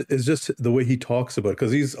just the way he talks about it,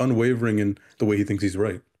 because he's unwavering in the way he thinks he's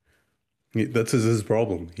right. That's his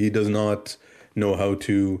problem. He does not know how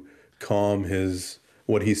to calm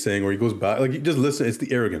what he's saying, or he goes back. Like, he just listen. It's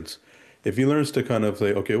the arrogance. If he learns to kind of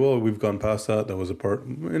say, okay, well, we've gone past that. That was a part,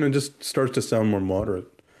 and it just starts to sound more moderate.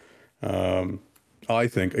 I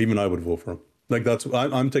think even I would vote for him. Like,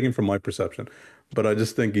 I'm taking from my perception, but I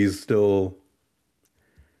just think he's still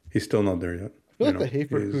not there yet. I feel like the hate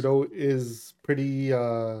for Trudeau is pretty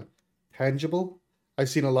tangible. I've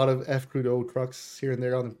seen a lot of Trudeau trucks here and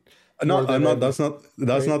there on. That's not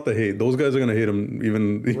the hate. Those guys are gonna hate him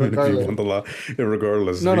even if he won the last,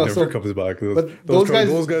 regardless. No, if he never comes back.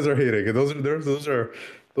 Those guys are hating. Those are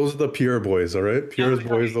the Pierre boys. All right, Pierre's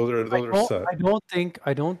boys. Those are set.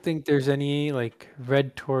 I don't think there's any like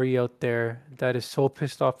red Tory out there that is so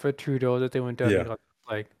pissed off at Trudeau that they went down and got the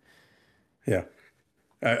flag. Yeah.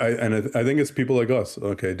 I think it's people like us.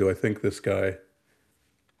 Okay, do I think this guy?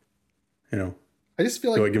 You know, I just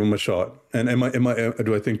feel do I like give him a shot? And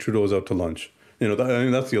do I think Trudeau's out to lunch? I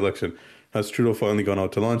mean, that's the election. Has Trudeau finally gone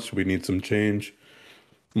out to lunch? We need some change.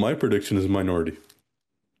 My prediction is minority,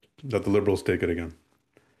 that the Liberals take it again.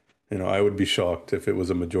 I would be shocked if it was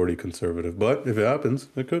a majority Conservative, but if it happens,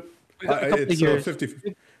 it could. We got a couple of It's years.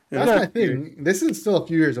 50. that's my thing. This is still a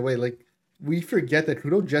few years away. Like we forget that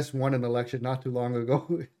Trudeau just won an election not too long ago.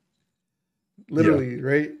 Literally,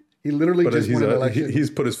 right? He literally But just won an election. he's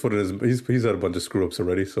put his foot in his. He's had a bunch of screw ups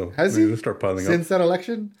already. So Has maybe he? they'll start piling up. Since that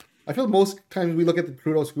election, I feel most times we look at the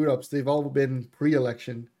Trudeau screw ups, they've all been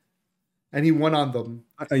pre-election, and he won on them.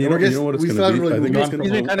 You We're know what it's we going still to haven't be. really I think moved it's on going He's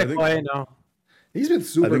from been him. kind of quiet now. He's been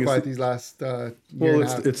super it's quiet the- these last year Well, and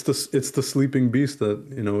a it's half. it's the sleeping beast that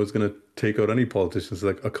is going to take out any politicians.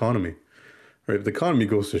 Like economy, right? If the economy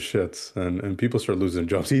goes to shits and people start losing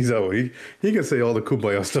jobs, he's out. He can say all the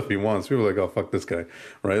kumbaya stuff he wants. People are like, oh fuck this guy,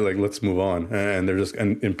 right? Like let's move on. And they're just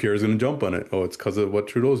and Pierre's going to jump on it. Oh, it's because of what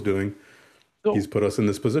Trudeau's doing. So- He's put us in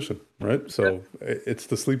this position, right? So it's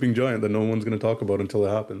the sleeping giant that no one's going to talk about until it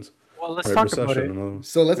happens. Well, let's Right? talk about it. Recession. and all-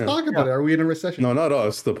 So let's Yeah. talk about it. Are we in a recession? No, not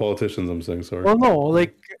us. The politicians. I'm saying. Sorry. Well, no,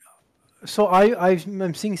 like, so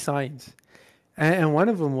I'm seeing signs, and one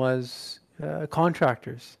of them was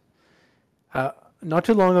contractors. Not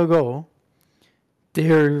too long ago,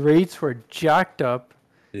 their rates were jacked up.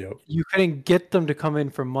 Yep. You couldn't get them to come in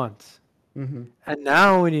for months, Mm-hmm. and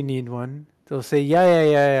now when you need one, they'll say,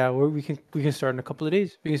 yeah. We can start in a couple of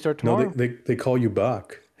days. We can start No, tomorrow. they call you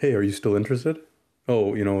back. Hey, are you still interested?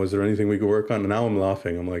 Oh, is there anything we could work on? And now I'm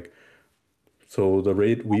laughing. I'm like, so the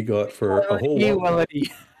rate we got for a whole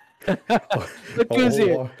Look who's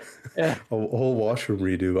here. Yeah. a whole washroom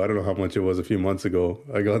redo. I don't know how much it was a few months ago.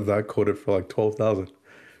 I got that quoted for like 12,000.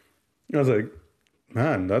 I was like,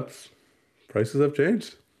 man, prices have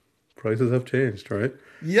changed. Prices have changed, right?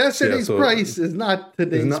 Yesterday's so- price is not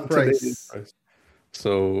today's It's not price. today's price.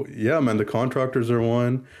 So yeah, man, the contractors are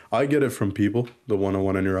one. I get it from people, the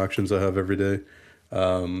one-on-one interactions I have every day.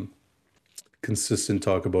 Consistent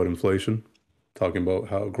talk about inflation, talking about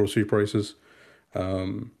how grocery prices,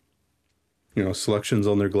 selections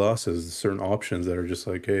on their glasses, certain options that are just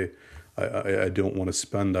like, hey, I don't want to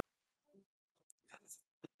spend that.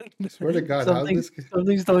 Swear to God, Some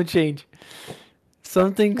things don't change.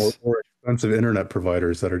 Some things. Or expensive internet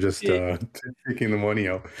providers that are just taking the money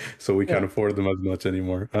out, so we can't afford them as much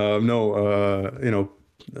anymore.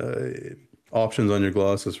 Options on your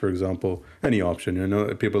glasses, for example, any option.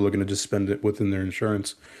 People are looking to just spend it within their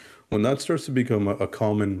insurance. When that starts to become a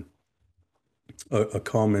common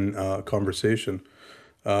conversation,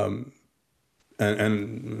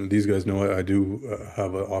 and these guys know I do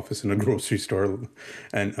have an office in a grocery store,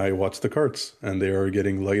 and I watch the carts, and they are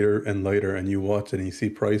getting lighter and lighter. And you watch and you see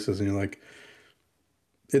prices, and you're like,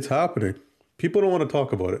 it's happening. People don't want to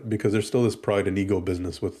talk about it because there's still this pride and ego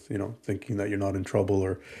business with thinking that you're not in trouble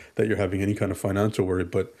or that you're having any kind of financial worry.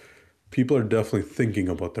 But people are definitely thinking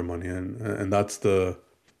about their money, and that's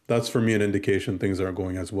for me an indication things aren't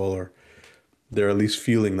going as well, or they're at least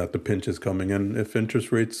feeling that the pinch is coming. And if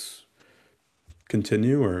interest rates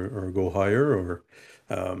continue or go higher, or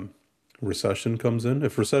recession comes in,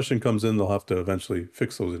 they'll have to eventually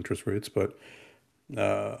fix those interest rates. But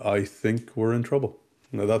I think we're in trouble.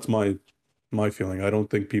 Now, that's my feeling. I don't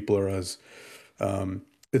think people are as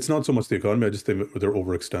it's not so much the economy. I just think they're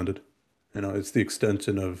overextended. It's the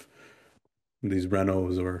extension of these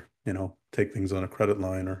renos, or take things on a credit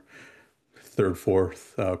line, or third,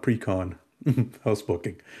 fourth pre-con house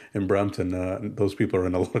booking in Brampton. Those people are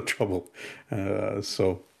in a lot of trouble.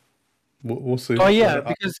 So we'll see. Oh yeah,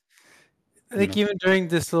 because I think even during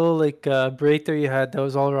this little break that you had, that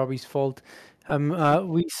was all Robbie's fault.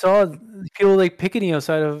 We saw people picketing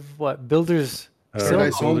outside of builders.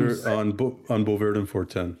 Paradise Builder Homes. on Beauvert and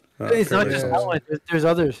 410. It's not Paradise just Homes. that one. There's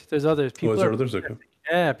others. There's others. Oh, People is there are, others? Okay.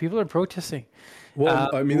 yeah, people are protesting. Well,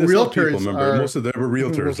 I mean, there's not people. realtors Remember, are- most of them were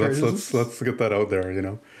realtors. Realtors. Let's get that out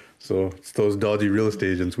there. So it's those dodgy real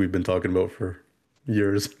estate agents we've been talking about for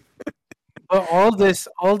years. But all these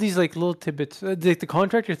little tidbits, the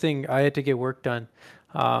contractor thing, I had to get work done.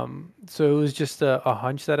 So it was just a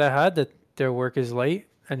hunch that I had that their work is light,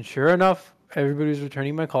 and sure enough, everybody was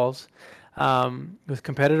returning my calls with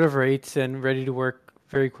competitive rates and ready to work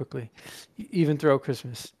very quickly, even throughout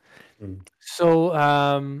Christmas. So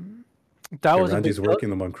that was a Randy's big working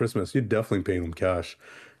them on Christmas. You'd definitely pay them cash.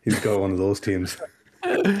 He's got one of those teams.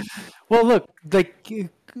 Well, look,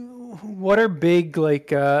 what are big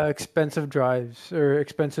expensive drives or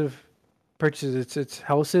expensive purchases? It's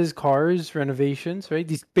houses, cars, renovations, right?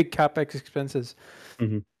 These big capex expenses.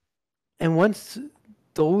 Mhm. And once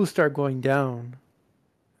those start going down,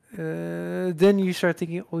 then you start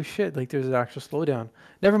thinking, oh shit, like there's an actual slowdown.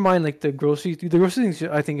 Never mind, like the grocery things,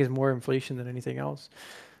 I think is more inflation than anything else.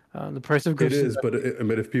 The price of It groceries. is, but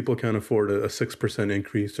if people can't afford a 6%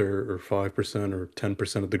 increase or 5% or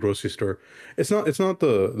 10% at the grocery store, it's not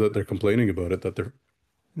that they're complaining about it, that they're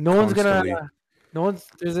No one's gonna. constantly. No one's.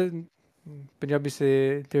 There's a Punjabi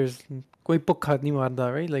say there's koi bhukha nahi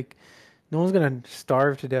marda, right? Like no one's gonna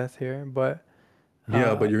starve to death here, but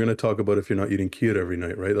Yeah, but you're going to talk about if you're not eating kheer every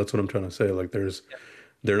night, right? That's what I'm trying to say. Like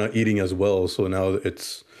they're not eating as well, so now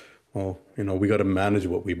it's, well, we got to manage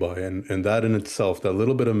what we buy, and that in itself, that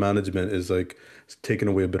little bit of management is like it's taking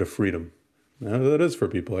away a bit of freedom. Yeah, that is for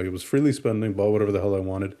people. I was freely spending, bought whatever the hell I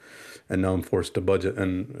wanted, and now I'm forced to budget,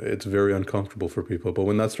 and it's very uncomfortable for people. But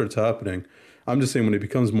when that starts happening, I'm just saying when it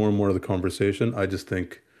becomes more and more of the conversation, I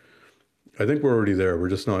think we're already there. We're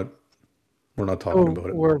not talking about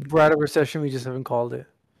it. we're at a recession. We just haven't called it.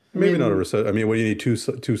 Maybe not a recession. I mean, what do you need two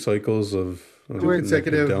cycles of Two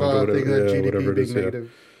consecutive down to things that GDP whatever it being is, yeah.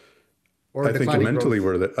 negative. Or I think declining mentally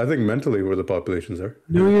growth. where the population's are.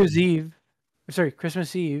 New Year's Eve, sorry,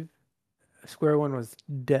 Christmas Eve, Square One was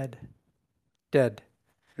dead. Dead.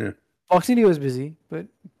 Yeah. Boxing Day was busy, but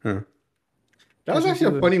Huh. That was Christmas actually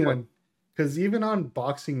Eve a funny was- one. Because even on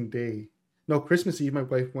Boxing Day, no, Christmas Eve, my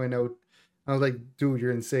wife went out. I was like, dude,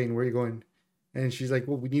 you're insane. Where are you going? And she's like,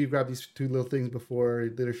 well, we need to grab these two little things before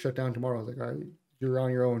they're shut down tomorrow. I was like, all right, you're on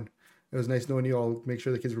your own. It was nice knowing you. I'll make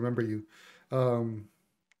sure the kids remember you.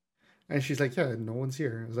 And she's like, yeah, no one's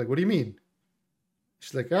here. I was like, what do you mean?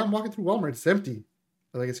 She's like, yeah, I'm walking through Walmart. It's empty.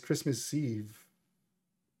 I was like, it's Christmas Eve.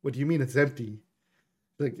 What do you mean it's empty?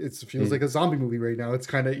 Like, it feels like a zombie movie right now. It's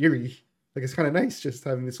kind of eerie. Like, it's kind of nice just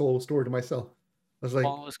having this whole store to myself. I was like,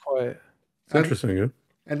 all was quiet. It's interesting, yeah.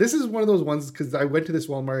 and this is one of those ones because I went to this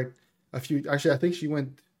Walmart actually, I think she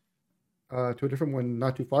went to a different one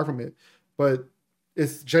not too far from it, but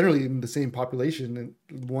it's generally in the same population.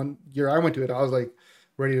 And one year I went to it, I was like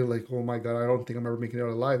ready to like, oh my God, I don't think I'm ever making it out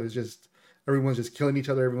alive. It's just, everyone's just killing each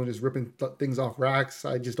other. Everyone's just ripping things off racks.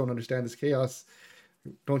 I just don't understand this chaos.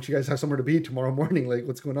 Don't you guys have somewhere to be tomorrow morning? Like,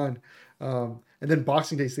 what's going on? And then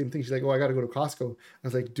Boxing Day, same thing. She's like, oh, I got to go to Costco. I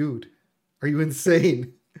was like, dude, are you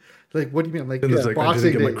insane? Like, what do you mean? I'm like, And it's it's like, I Boxing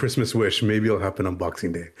didn't get Day. my Christmas wish. Maybe it'll happen on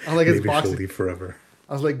Boxing Day. I'm like, it's Maybe Boxing. she'll leave forever.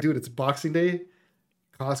 I was like, dude, it's Boxing Day.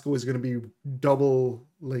 Costco is going to be double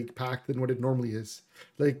like packed than what it normally is.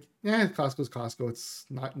 Like, yeah, Costco's Costco. It's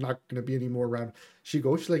not going to be any more around. She's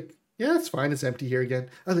like, yeah, it's fine. It's empty here again.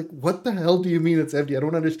 I was like, what the hell do you mean it's empty? I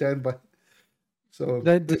don't understand. But so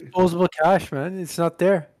That disposable cash, man, it's not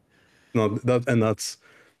there. No,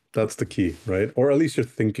 that's the key, right? Or at least you're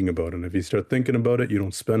thinking about it. And if you start thinking about it, you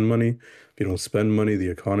don't spend money. If you don't spend money, the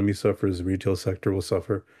economy suffers, the retail sector will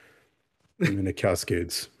suffer. I mean, it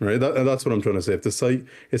cascades, right? That's what I'm trying to say.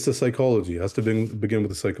 It's the psychology. It has to begin with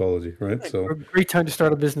the psychology, right? So Great time to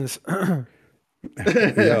start a business. yeah,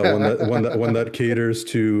 one that caters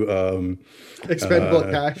to expendable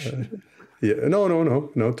cash. yeah,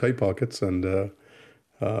 no, tight pockets and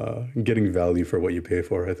getting value for what you pay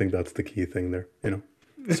for. I think that's the key thing there.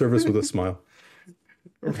 Service with a smile.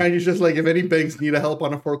 Ryan's just like, if any banks need a help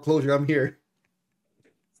on a foreclosure, I'm here.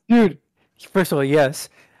 Dude, first of all, yes.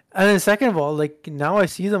 And then second of all, like now I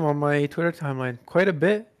see them on my Twitter timeline quite a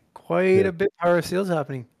bit. A bit power sales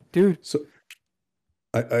happening. Dude. So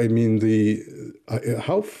I mean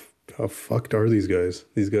how fucked are these guys?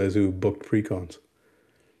 These guys who booked pre-cons.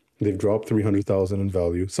 They've dropped 300,000 in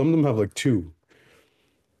value. Some of them have like two.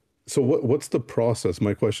 So what's the process?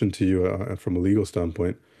 My question to you from a legal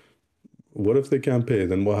standpoint, what if they can't pay?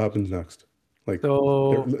 Then what happens next? Like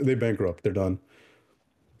they bankrupt, they're done.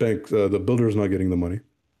 The builder's not getting the money.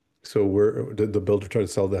 So did the builder try to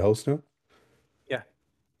sell the house now? Yeah.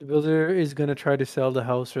 The builder is going to try to sell the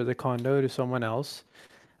house or the condo to someone else.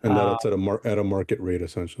 And that's at a market rate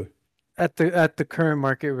essentially. At the current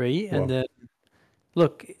market rate. And then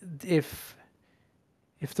look, if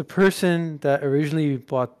the person that originally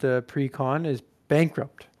bought the pre-con is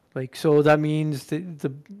bankrupt, like, so that means the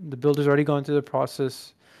builder's already gone through the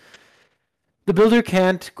process. The builder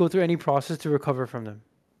can't go through any process to recover from them.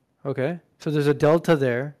 Okay? So there's a delta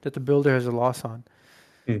there that the builder has a loss on.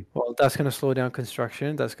 Well, that's going to slow down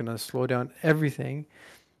construction. That's going to slow down everything.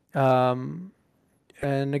 And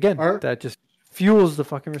again, that just fuels the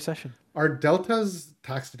fucking recession. Are deltas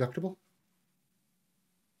tax deductible?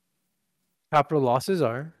 Capital losses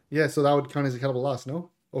are. Yeah, so that would count as a capital loss, no?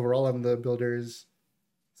 Overall on the builder's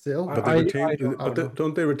sale? But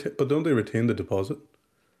don't they retain the deposit?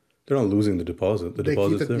 They're not losing the deposit. The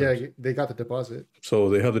deposit's there. Yeah, they got the deposit. So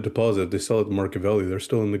they have the deposit. They sell it at market value. They're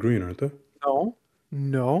still in the green, aren't they?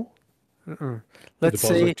 No. The Let's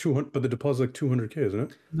deposit say like 200, but the deposit like 200K, isn't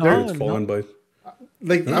it? no, It's no. fallen by.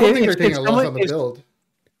 Like I don't think they're It's taking a loss somewhat- on the it's- build.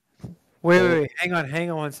 Wait. Hang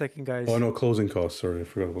on 1 second, guys. Oh no, closing costs. Sorry, I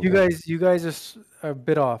forgot about You that. guys are a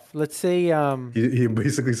bit off. Let's say He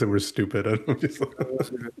basically said we're stupid. I don't just.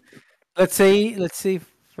 let's say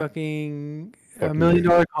fucking $1 Fucking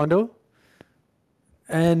million condo,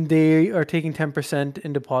 and they are taking 10%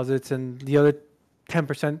 in deposits, and the other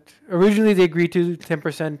 10%. Originally, they agreed to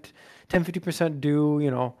 10%, 50% due,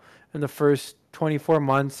 in the first 24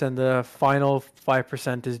 months, and the final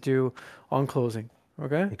 5% is due on closing.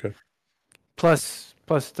 Okay. Okay. Plus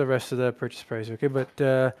the rest of the purchase price. Okay,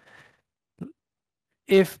 but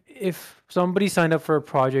if somebody signed up for a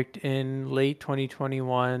project in late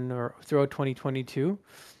 2021 or throughout 2022,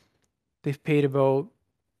 they've paid about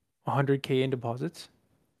 100K in deposits,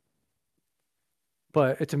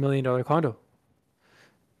 but it's $1 million condo.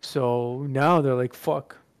 So now they're like,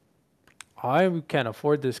 fuck, I can't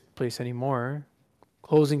afford this place anymore.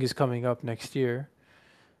 Closing is coming up next year.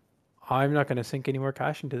 I'm not going to sink any more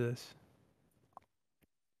cash into this.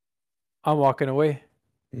 I'm walking away.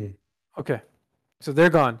 Mm. Okay. So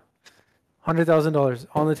they're gone. $100,000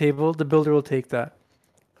 on the table. The builder will take that.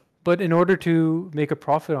 But in order to make a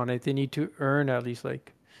profit on it, they need to earn at least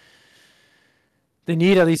they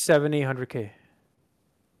need at least 700-800K.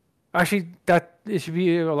 Actually, it should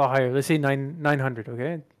be a lot higher. Let's say 900.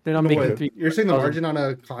 Okay, they're not No, making wait, 3. you're saying the margin on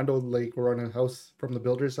a condo like or on a house from the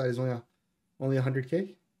builder's side is only 100K?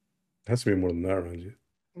 It has to be more than that, Ranji.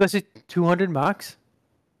 Let's say 200 max.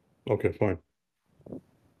 Okay, fine.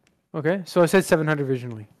 Okay, so I said 700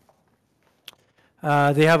 originally.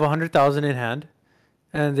 They have 100,000 in hand,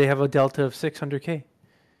 and they have a delta of 600K.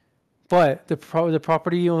 But the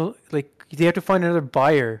property, they have to find another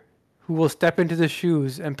buyer who will step into the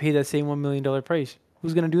shoes and pay that same $1 million price.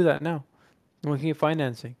 Who's going to do that now? No one can get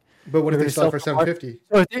financing. But what if They're they gonna sell sell for for 750?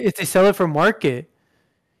 So if they sell it for market,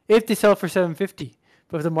 if they sell it for 750,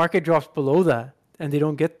 but if the market drops below that and they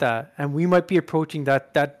don't get that, and we might be approaching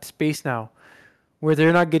that space now where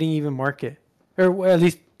they're not getting even market, or at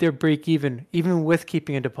least they're break even with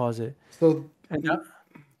keeping a deposit. So And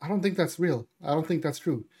I don't think that's real. I don't think that's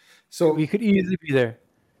true. So we could easily be there.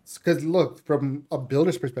 because look, from a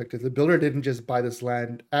builder's perspective, the builder didn't just buy this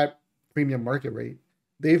land at premium market rate.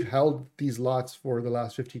 They've held these lots for the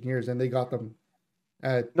last 15 years, and they got them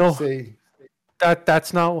at No. say.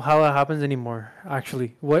 That's not how it happens anymore.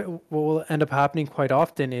 Actually, what will end up happening quite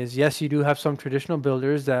often is, yes, you do have some traditional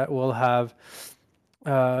builders that will have,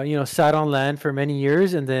 sat on land for many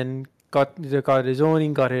years and then got his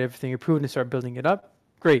zoning, got everything approved, and start building it up.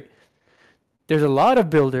 Great. There's a lot of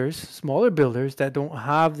builders, smaller builders, that don't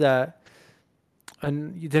have that,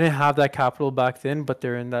 and you didn't have that capital back then, but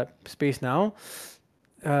they're in that space now.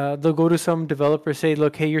 They'll go to some developer, say,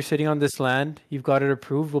 look, hey, you're sitting on this land, you've got it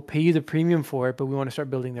approved, we'll pay you the premium for it, but we want to start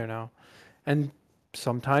building there now. And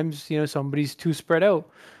sometimes, somebody's too spread out,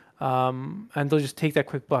 and they'll just take that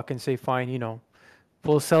quick buck and say, fine,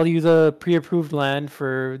 we'll sell you the pre-approved land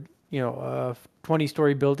for, a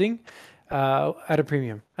 20-story building at a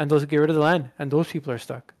premium, and they'll get rid of the land, and those people are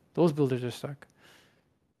stuck. Those builders are stuck.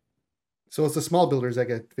 So it's the small builders that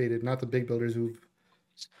get faded, not the big builders who've.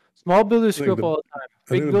 Small builders think screw up the- all the time. I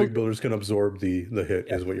think the build- big builders can absorb the hit,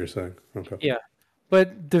 Yeah. is what you're saying. Okay. Yeah,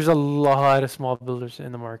 but there's a lot of small builders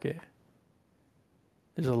in the market.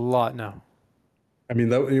 There's a lot now. I mean,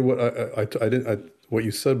 what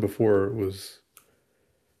you said before was,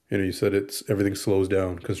 you said everything slows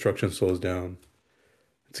down, construction slows down.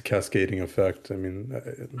 It's a cascading effect. I mean,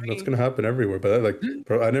 that's going to happen everywhere.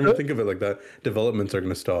 But I never think of it like that. Developments are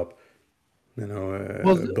going to stop.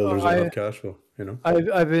 Builders will have cash flow.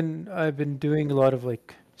 I've been doing a lot of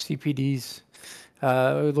CPDs.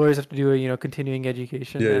 Lawyers have to do continuing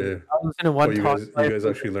education. Yeah, and yeah. I was listening to one you talk. guys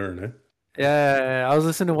actually learn, eh? Yeah, I was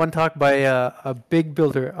listening to one talk by a big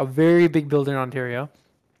builder, a very big builder in Ontario,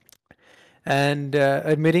 and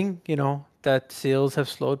admitting, that sales have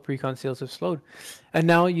slowed, pre-con sales have slowed. And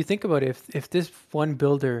now you think about it, if this one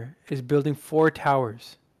builder is building 4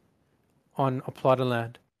 towers on a plot of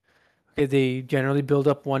land, okay, they generally build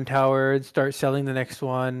up one tower, start selling the next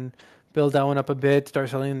one, build that one up a bit, start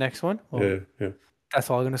selling the next one. Well, Yeah. that's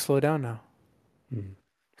all going to slow down now.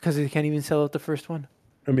 Because they can't even sell out the first one.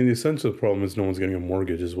 I mean, the essential problem is no one's getting a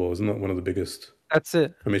mortgage as well. Isn't that one of the biggest? That's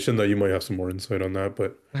it. I mean, Shinda, you might have some more insight on that,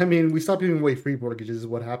 but I mean, we stopped giving away free mortgages is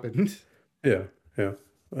what happened. yeah.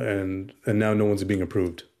 And now no one's being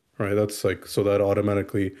approved, right? That's so that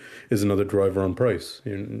automatically is another driver on price.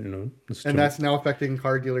 It's And that's now affecting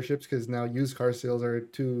car dealerships because now used car sales are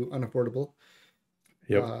too unaffordable.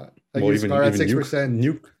 Yep. A used car at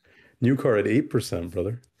 6%. New car at 8%,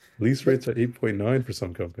 brother. Lease rates are 8.9 for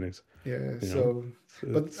some companies. Yeah. You So,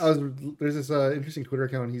 know, but it's, there's this interesting Twitter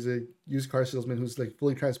account. He's a used car salesman who's like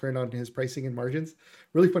fully transparent on his pricing and margins.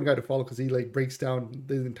 Really fun guy to follow because he like breaks down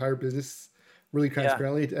the entire business really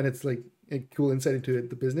transparently, and it's like a cool insight into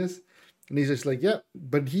the business. And he's just like, yeah.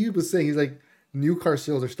 But he was saying he's like, new car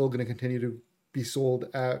sales are still going to continue to be sold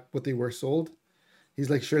at what they were sold. He's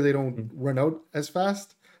like, sure, they don't run out as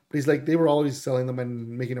fast, but he's like, they were always selling them and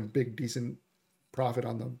making a big, decent profit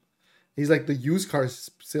on them. He's like, the used car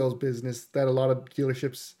sales business that a lot of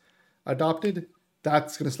dealerships adopted,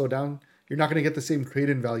 that's going to slow down. You're not going to get the same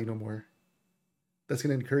trade-in value no more. That's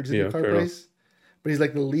going to encourage the new car fair price. But he's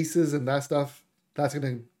like, the leases and that stuff, that's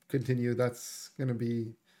going to continue. That's going to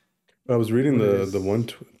be. I was reading what it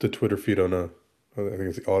the Twitter feed on I think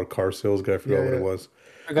it's the auto car sales guy. I forgot what it was.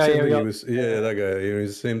 The guy, Same yeah, thing yeah. he was, yeah, that guy. You know, he's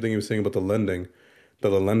the same thing he was saying about the lending. That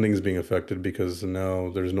the lending is being affected because now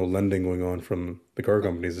there's no lending going on from the car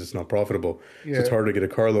companies. It's not profitable. So it's Yeah. hard to get a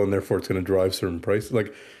car loan. Therefore, it's going to drive certain prices.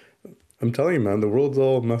 Like I'm telling you, man, the world's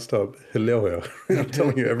all messed up. Hello, I'm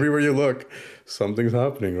telling you, everywhere you look, something's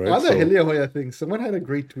happening, right? On the Hilia Hoya thing, someone had a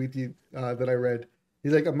great tweet that I read.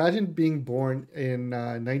 He's like, imagine being born in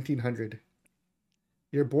 1900.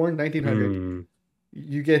 You're born 1900.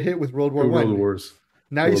 You get hit with World War One. World Wars.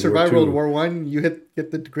 Now you World War survive Two. World War One. You get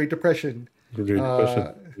the Great Depression. The Great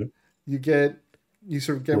Depression. Yeah. You get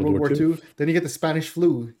World War Two. Then you get the Spanish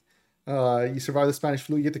flu. You survive the Spanish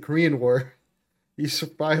flu. You get the Korean War. You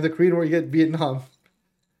survive the Korean War. You get Vietnam.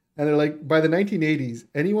 And they're like, by the 1980s,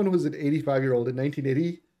 anyone who was an 85-year-old in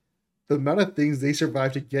 1980, the amount of things they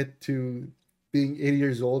survived to get to being 80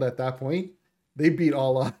 years old at that point, they beat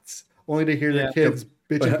all odds. Only to hear their kids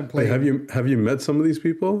bitch and complain. Have you met some of these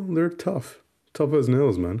people? They're tough as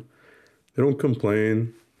nails, man. They don't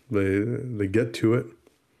complain. They get to it.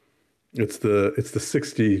 It's the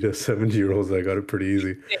 60 to 70 year olds that got it pretty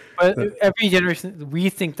easy. But every generation, we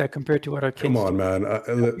think that compared to what our kids. Come on, man.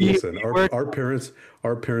 Listen, our parents'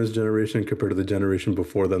 generation compared to the generation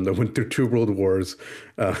before them that went through 2 world wars,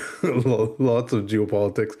 lots of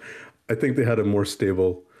geopolitics. I think they had a more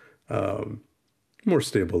stable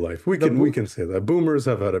life. We can say that. Boomers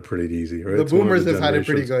have had it pretty easy, right? The It's one of boomers the have had it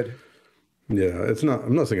pretty generations. good. Yeah,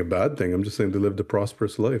 I'm not saying a bad thing. I'm just saying they lived a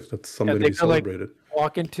prosperous life. That's something to they be could like celebrated.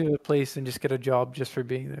 walk into a place and just get a job just for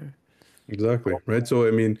being there. Exactly. Right. So,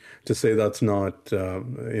 I mean, to say that's not, they're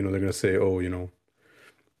going to say, oh,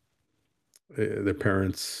 their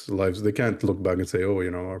parents' lives, they can't look back and say, oh,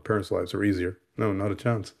 our parents' lives are easier. No, not a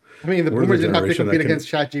chance. I mean, the We're the boomers didn't have to generation compete that can-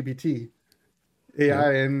 against ChatGPT,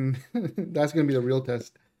 AI, and that's going to be the real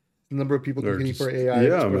test. The number of people They're competing just- for AI.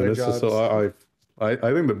 yeah, for man. their It's just, jobs. so I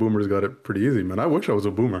think the boomers got it pretty easy, man. I wish I was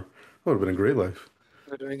a boomer. That would have been a great life.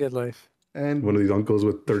 They're doing a good life. And One of these uncles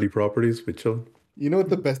with 30 properties, we chilling. you know what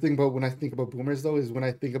the best thing about when I think about boomers though is when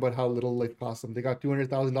I think about how little life costs them. They got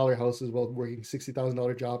 $200,000 houses while working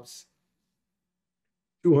 $60,000 jobs.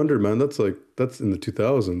 200, man. That's in the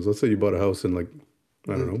 2000s. Let's say you bought a house in I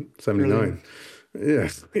don't know, 79. Yeah,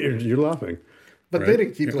 you're laughing. But Right. they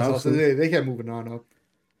didn't keep You're those houses. absolutely- They kept moving on up.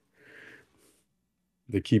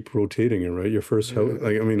 They keep rotating it, right? Your first house,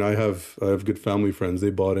 I have good family friends. They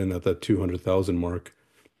bought in at that 200,000 mark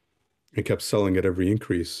and kept selling at every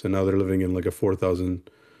increase, and now they're living in like a 4,000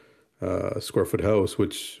 square foot house.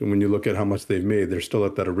 Which, when you look at how much they've made, they're still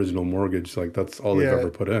at that original mortgage. Like that's all they've Yeah. ever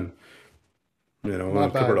put in.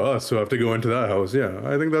 Not compared to bad. us who have to go into that house. Yeah,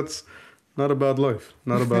 I think that's not a bad life.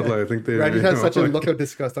 Not a bad life. I think they. Brad just has such a like- look of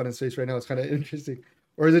disgust on his face right now. It's kind of interesting.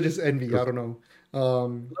 Or is it just envy? I don't know. A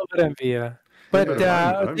little bit envy, yeah. But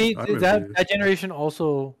Yeah, I'm that envious. generation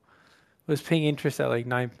also was paying interest at like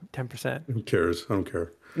 9-10%. Who cares? I don't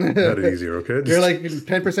care. Had it easier, okay? You're like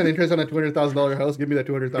 10% interest on a $200,000 house. Give me that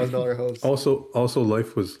 $200,000 house. Also,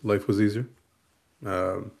 life was easier.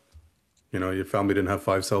 Your family didn't have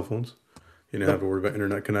 5 cell phones. You didn't have to worry about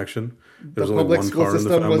internet connection. The There's only public one school car in the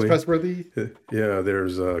system was family. trustworthy. Yeah,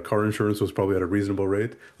 there's car insurance was probably at a reasonable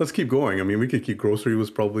rate. Let's keep going. I mean, we could keep grocery was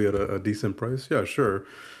probably at a decent price. Yeah, sure.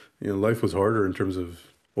 Life was harder in terms of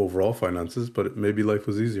overall finances, but maybe life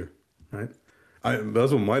was easier, right?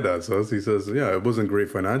 That's what my dad says. He says, yeah, it wasn't great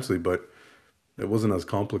financially, but it wasn't as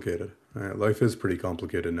complicated. Life is pretty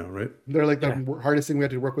complicated now, right? They're like the hardest thing we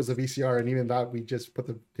had to work was a VCR, and even that we just put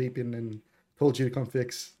the tape in and told you to come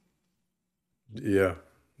fix. Yeah,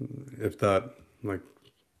 if that, think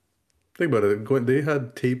about it. They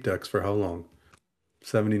had tape decks for how long?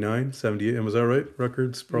 79, 78, and was that right?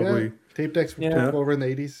 Records probably. Yeah. Tape decks Yeah. took over in the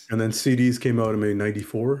 80s. And then CDs came out in maybe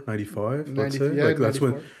 94, 95, let's 90 say. yeah, That's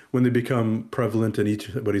 94. when they become prevalent in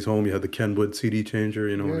eachbody's home. You had the Kenwood CD changer,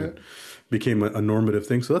 and Yeah. it became a normative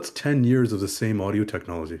thing. So that's 10 years of the same audio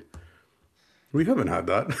technology. We haven't had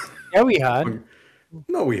that. Yeah, we had.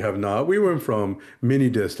 No, we have not. We went from mini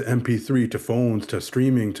disc to MP3 to phones to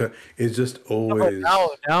streaming to. It's just But always.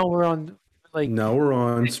 now we're on like Now we're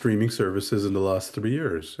on streaming services in the last 3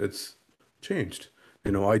 years. It's changed.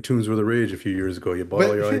 iTunes were the rage a few years ago. You bought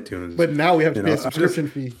all your iTunes. But now we have to You pay a know, subscription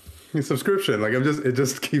fee. subscription. Like it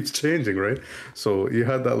just keeps changing, right? So you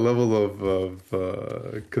had that level of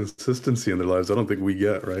consistency in their lives. I don't think we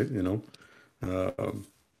get, right?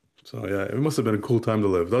 So yeah, it must have been a cool time to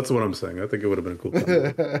live. That's what I'm saying. I think it would have been a cool time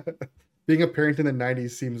to live. Being a parent in the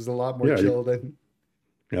 90s seems a lot more Yeah, chill than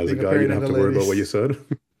As a being a guy, you parent don't in have to the worry about ladies. what you said.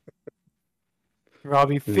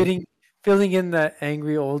 Robbie filling in that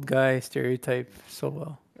angry old guy stereotype so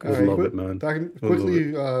well. I love it, man.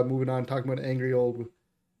 Quickly moving on, talking about angry old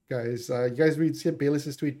guys. You guys read Skip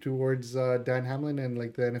Bayless's tweet towards Dan Hamlin and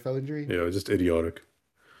like the NFL injury? Yeah, just idiotic.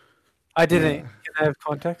 I didn't. Can I have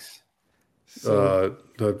context? So,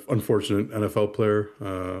 The unfortunate NFL player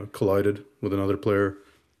collided with another player,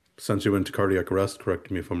 essentially went to cardiac arrest.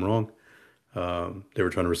 Correct me if I'm wrong. They were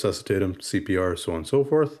trying to resuscitate him, CPR, so on and so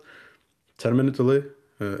forth. 10-minute delay.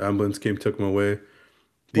 Ambulance came, took him away.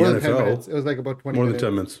 The more than 10 NFL, minutes. It was like about 20 more minutes.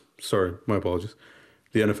 than 10 minutes. Sorry, my apologies.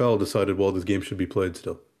 The NFL decided, well, this game should be played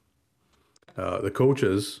still. The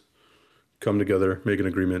coaches come together, make an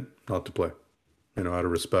agreement not to play, out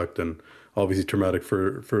of respect and obviously traumatic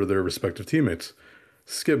for their respective teammates.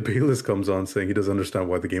 Skip Bayless comes on saying he doesn't understand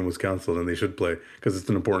why the game was canceled and they should play because it's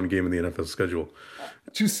an important game in the NFL schedule.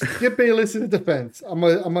 To Skip Bayless's defense, I'm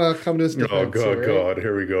gonna come to his defense. Oh God, right? God,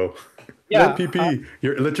 here we go. Yeah, Let PP,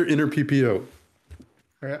 let your inner PP out.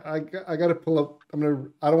 All right, I gotta pull up. I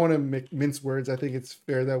don't want to mince words. I think it's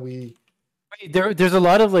fair that we. There's a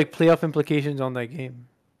lot of like playoff implications on that game.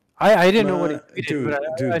 I didn't know what he did,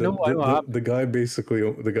 but I know what happened. The guy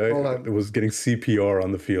was getting CPR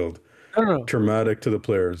on the field. No. Traumatic to the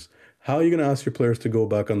players. How are you going to ask your players to go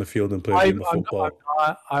back on the field and play a game of football?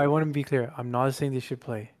 I want to be clear. I'm not saying they should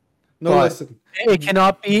play. No, But listen. It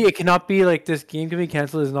cannot be. It cannot be like this game can be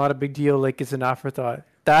canceled is not a big deal. Like it's an afterthought.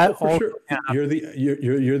 That For all sure. You're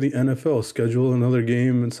the NFL. Schedule another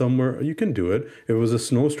game and somewhere you can do it. If it was a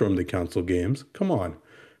snowstorm, they cancel games. Come on,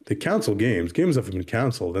 they cancel games. Games have been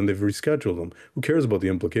canceled and they've rescheduled them. Who cares about the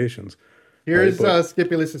implications? Here's Skip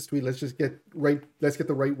Bayless's tweet. Let's get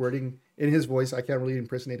the right wording in his voice. I can't really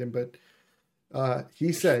impersonate him, but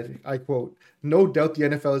he said, I quote, "No doubt the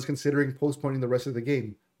NFL is considering postponing the rest of the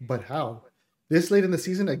game, but how? This late in the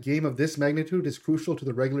season, a game of this magnitude is crucial to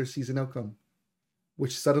the regular season outcome,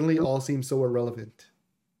 which suddenly all seems so irrelevant."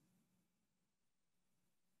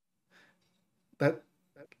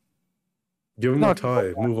 Give him a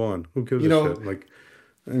tie. Move on. Who gives a shit? Like,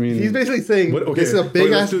 I mean, he's basically saying this is a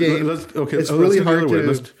big ass game. It's really hard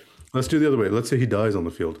to. Let's do the other way. Let's say he dies on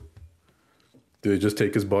the field. Do they just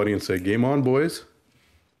take his body and say, "Game on, boys"?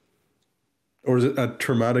 Or is it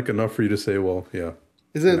traumatic enough for you to say, "Well, yeah"?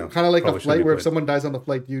 Is it kind of like a probably flight shouldn't be where if played. someone dies on the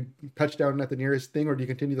flight, you touch down at the nearest thing, or do you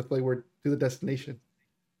continue the flight to the destination?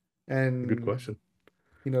 And Good question.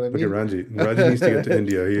 You know what I Look mean? at Ranji. Ranji needs to get to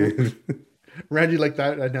India. Ranji like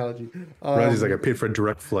that analogy. Ranji's like, I paid for a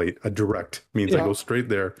direct flight. A direct means I go straight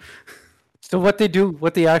there. So what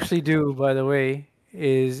they actually do, by the way,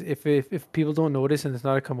 is if people don't notice and it's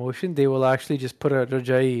not a commotion, they will actually just put a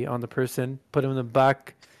Rajai on the person, put him in the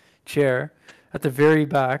back chair at the very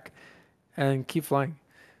back, and keep flying.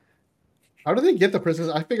 How do they get the prisoners?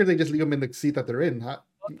 I figured they just leave them in the seat that they're in.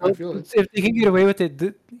 I feel it. If they can get away with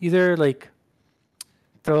it, either like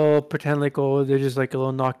they'll pretend like, oh, they're just like a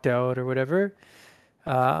little knocked out or whatever,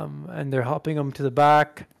 and they're helping them to the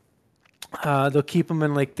back. They'll keep them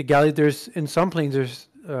in like the galley. There's in some planes there's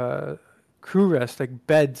crew rest, like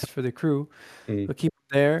beds for the crew. They'll keep them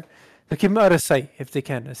there. They'll keep them out of sight if they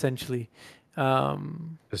can, essentially.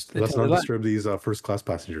 Let's not disturb these first class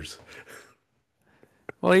passengers.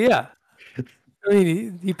 Well, yeah. I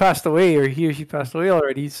mean, he passed away, or he or she passed away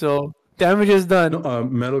already. So damage is done. But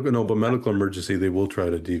medical emergency, they will try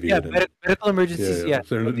to deviate. Yeah, medical emergencies. Yeah.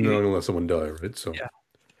 They're not going to let someone die, right? So, yeah.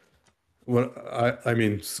 Well, I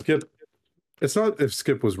mean, Skip. It's not if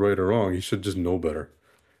Skip was right or wrong. He should just know better.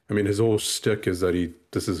 I mean, his whole shtick is that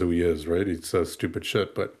this is who he is, right? He says stupid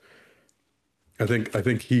shit, but I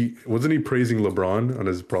think he wasn't he praising LeBron on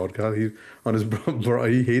his broadcast. He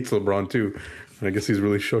hates LeBron too, and I guess he's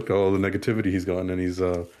really shook at all the negativity he's gotten, and he's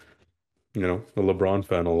a LeBron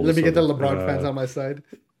fan. Let me get the LeBron fans on my side.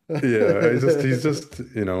 Yeah, he's just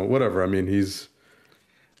whatever. I mean,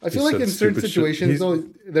 I feel like in certain situations though,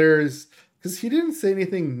 there's because he didn't say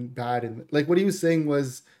anything bad like what he was saying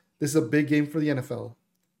was this is a big game for the NFL.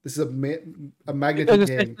 This is a magnitude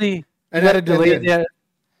game. And you got to delay.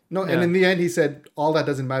 No, and in the end, he said all that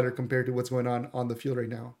doesn't matter compared to what's going on the field right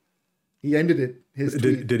now. He ended it. His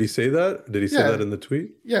tweet. Did he say that? Did he say Yeah. that in the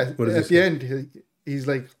tweet? Yeah, What does at he the say? end, he's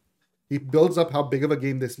like, he builds up how big of a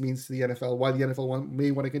game this means to the NFL, why the NFL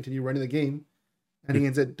may want to continue running the game, and he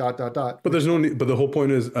ends it ... But there's no need. But the whole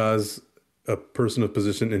point is, as a person of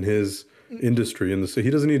position in his industry, in the he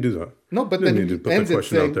doesn't need to do that. No, but He then doesn't he need to put ends the it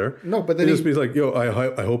question saying, out there. no, but then He just be like, "Yo,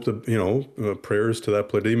 I hope that prayers to that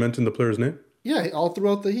player." Did he mention the player's name? yeah, all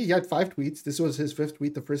throughout he had 5 tweets. This was his 5th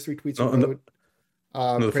tweet. The first 3 tweets were no,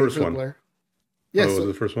 about no, the praying first for the one. player. Yeah, Yes, was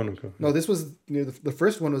the first one. Okay. no, this was the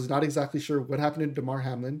first one was not exactly sure what happened to DeMar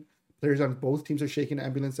Hamlin. Players on both teams are shaking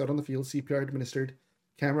ambulance out on the field, CPR administered.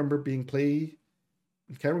 Can't remember play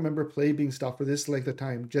being stopped for this length of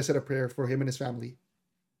time. Just said a prayer for him and his family.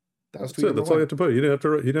 That was tweet number That's all you one. have to put. You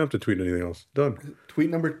didn't have to tweet anything else. Done. Tweet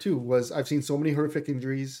number 2 was, I've seen so many horrific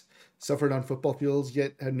injuries suffered on football fields,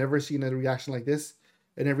 yet have never seen a reaction like this.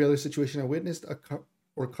 In every other situation I witnessed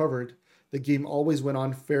or covered, the game always went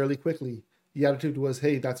on fairly quickly. The attitude was,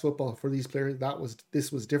 hey, that's football. For these players,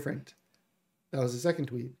 this was different. That was the second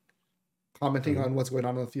tweet. Commenting on what's going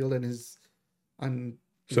on the field and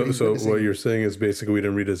So what you're saying is basically we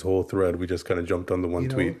didn't read his whole thread. We just kind of jumped on the one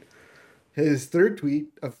tweet. His third tweet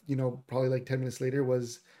of, probably like 10 minutes later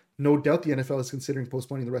was, no doubt the NFL is considering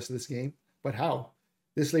postponing the rest of this game, but how?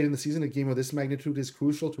 This late in the season, a game of this magnitude is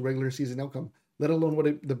crucial to regular season outcome, let alone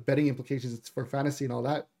what the betting implications for fantasy and all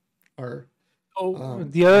that are.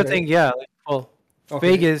 The other right? thing, yeah,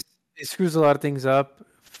 Vegas, it screws a lot of things up.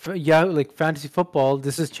 Like fantasy football,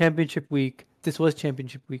 this is championship week. This was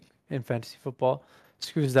championship week in fantasy football.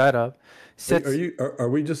 Screws that up. Are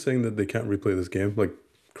we just saying that they can't replay this game? Like,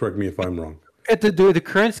 correct me if I'm wrong. The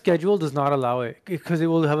current schedule does not allow it because it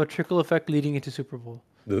will have a trickle effect leading into Super Bowl.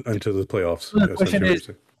 Into the playoffs. So the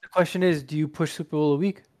question is, do you push Super Bowl a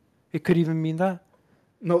week? It could even mean that.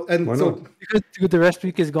 No, and Why so not? Because the rest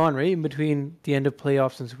week is gone, right? In between the end of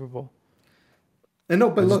playoffs and Super Bowl. and no,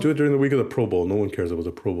 but Let's look, do it during the week of the Pro Bowl. No one cares about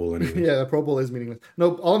the Pro Bowl anyway. yeah, the Pro Bowl is meaningless.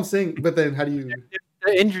 No, all I'm saying, but then how do you?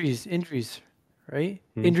 The injuries, right?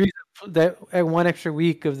 Injuries that at one extra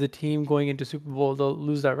week of the team going into Super Bowl, they'll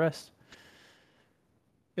lose that rest.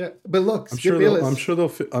 Yeah, but look, I'm Skip sure Bayless. I'm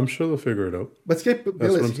sure they'll figure it out. But Skip what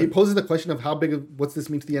Bayless, I'm he saying. poses the question of how big of what's this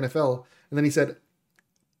mean to the NFL, and then he said,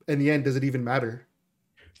 in the end, does it even matter?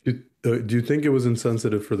 Do you think it was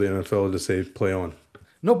insensitive for the NFL to say play on?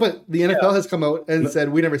 No, but the NFL has come out and said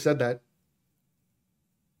we never said that.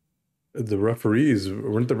 The referees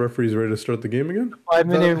weren't the referees ready to start the game again?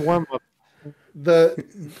 5-minute warm up. The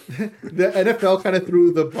NFL kind of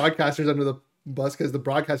threw the broadcasters under the bus because the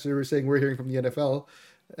broadcasters were saying we're hearing from the NFL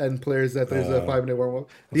and players that there's a 5-minute warm up.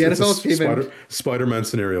 The NFL came in. Spider-Man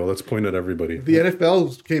scenario. Let's point at everybody. The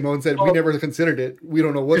NFL came out and said we never considered it. We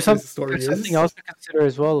don't know what this story There's is. something else to consider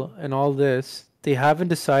as well in all this. They haven't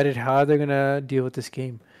decided how they're gonna deal with this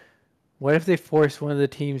game. What if they force one of the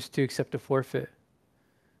teams to accept a forfeit?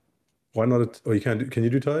 Why not? You can't. Can you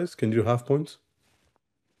do ties? Can you do half points?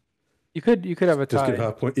 You could have a Just tie. give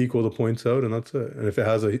half point, equal the points out, and that's it. And if it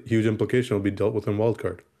has a huge implication, it'll be dealt with in wild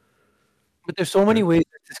card. But there's so many ways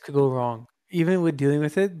that this could go wrong. Even with dealing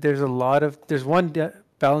with it, there's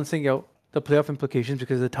balancing out the playoff implications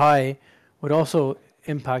because the tie would also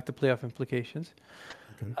impact the playoff implications.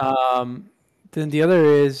 Okay. Then the other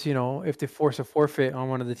is, if they force a forfeit on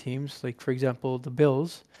one of the teams, like for example the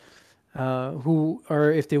Bills, who are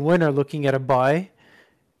if they win are looking at a bye.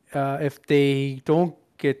 If they don't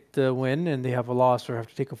get the win and they have a loss or have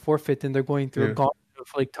to take a forfeit, then they're going through a gauntlet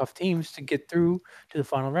of tough teams to get through to the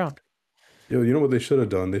final round. Yo, you know what they should have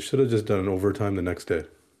done? They should have just done an overtime the next day.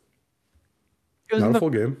 Not a full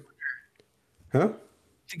game. Huh?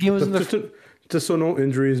 The game was just so no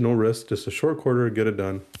injuries, no risk, just a short quarter, get it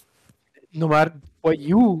done. No matter what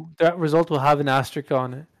that result will have an asterisk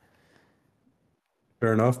on it.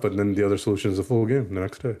 Fair enough, but then the other solution is a full game the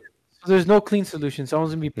next day. So there's no clean solution.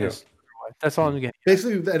 Someone's gonna be pissed. That's all I'm getting.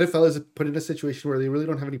 Basically, the NFL is put in a situation where they really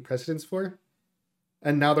don't have any precedents for,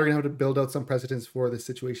 and now they're going to have to build out some precedents for this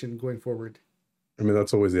situation going forward. I mean,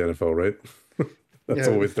 that's always the NFL, right? That's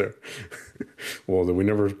always there. Well, we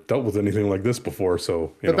never dealt with anything like this before,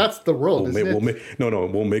 so but that's the world, we'll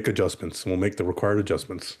make adjustments. We'll make the required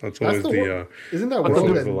adjustments. That's always the isn't that that's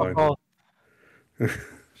always world? the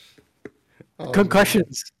line.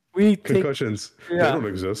 Concussions. Concussions. They don't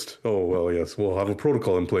exist. Oh, well, yes. We'll have a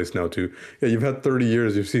protocol in place now, too. Yeah, you've had 30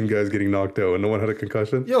 years. You've seen guys getting knocked out and no one had a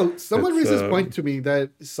concussion. Yo, someone raised this point to me that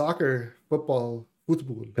football,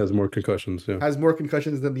 has more concussions, has more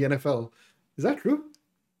concussions than the NFL. Is that true?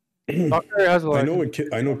 Soccer has a lot.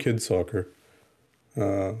 I know kids soccer.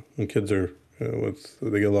 When kids are,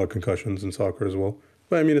 they get a lot of concussions in soccer as well.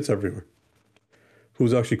 But I mean, it's everywhere.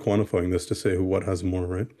 Who's actually quantifying this to say what has more,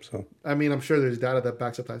 right? So I mean, I'm sure there's data that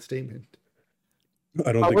backs up that statement.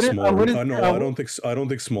 I don't think wouldn't- I smaller. wouldn't- I know. I I don't think. I don't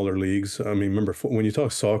think smaller leagues. I mean, remember when you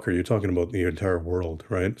talk soccer, you're talking about the entire world,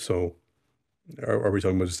 right? So, are we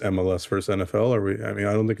talking about just MLS versus NFL? Are we? I mean,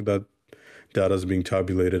 I don't think that data is being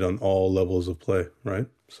tabulated on all levels of play, right?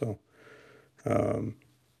 So,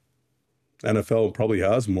 NFL probably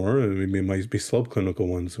has more. I mean, it might be subclinical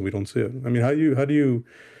ones, so we don't see it. I mean, how do you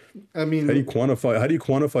I mean,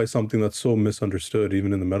 quantify something that's so misunderstood,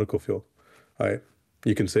 even in the medical field?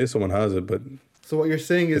 You can say someone has it, but so what you're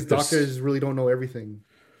saying is if there's- doctors really don't know everything.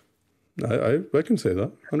 I can say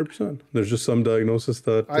that 100%. There's just some diagnosis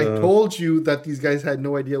that I told you that these guys had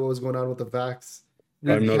no idea what was going on with the vax.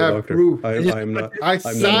 I'm not a have doctor. proof. I'm not. I I'm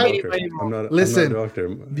sat. not a doctor. I'm not. Listen, I'm not a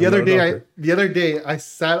doctor. The other day, I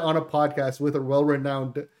sat on a podcast with a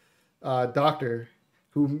well-renowned doctor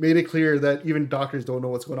who made it clear that even doctors don't know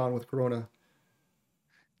what's going on with Corona.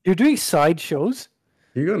 You're doing side shows?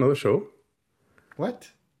 You got another show? What?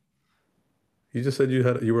 You just said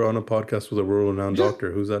you were on a podcast with a world-renowned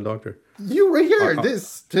doctor. Who's that doctor? You right here,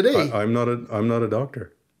 this today. I'm not a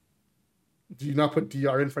doctor. Do you not put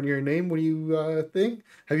DR in front of your name when you think?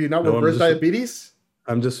 Have you not No, I'm reversed just- diabetes?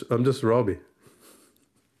 I'm just Robbie,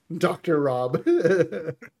 Dr. Rob.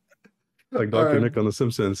 like Dr. Alright. Nick on The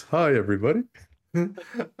Simpsons. Hi, everybody.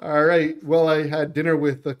 All right. Well, I had dinner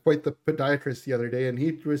with quite the podiatrist the other day, and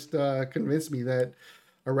he just convinced me that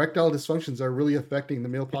erectile dysfunctions are really affecting the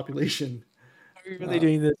male population. Are you really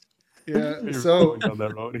doing this? Yeah. So Going down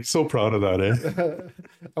that road. He's so proud of that,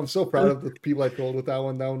 eh? I'm so proud of the people I told with that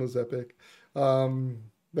one. That one was epic.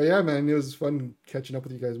 But yeah, man, it was fun catching up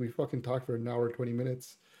with you guys. We fucking talked for an hour, 20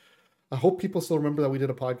 minutes. I hope people still remember that we did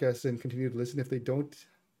a podcast and continue to listen. If they don't,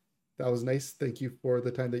 that was nice. Thank you for the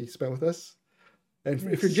time that you spent with us. And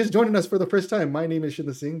if you're just joining us for the first time, my name is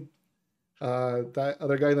Shinda Singh. That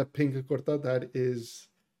other guy in the pink kurta, that is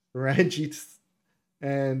Ranjit.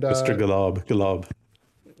 And Mr. Galab.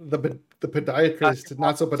 the podiatrist,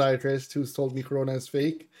 not so podiatrist, who's told me Corona is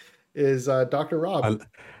fake, is Dr. Rob.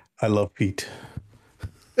 I love Pete.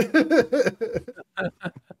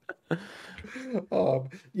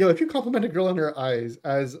 If you compliment a girl on her eyes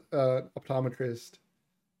as an optometrist,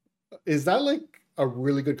 is that like a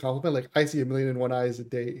really good compliment? Like, I see 1,000,001 eyes a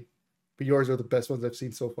day, but yours are the best ones I've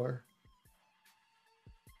seen so far.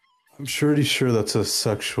 I'm pretty sure that's a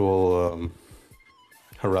sexual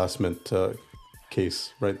harassment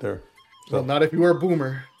case right there. Well, not if you were a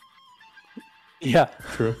boomer. Yeah.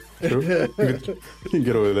 True. You can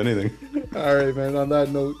get away with anything. All right, man. On that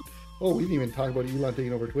note, we didn't even talk about Elon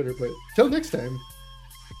taking over Twitter, but till next time.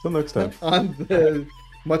 Till next time. On the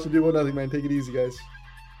Much Ado About Nothing, man. Take it easy, guys.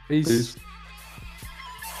 Peace. Peace.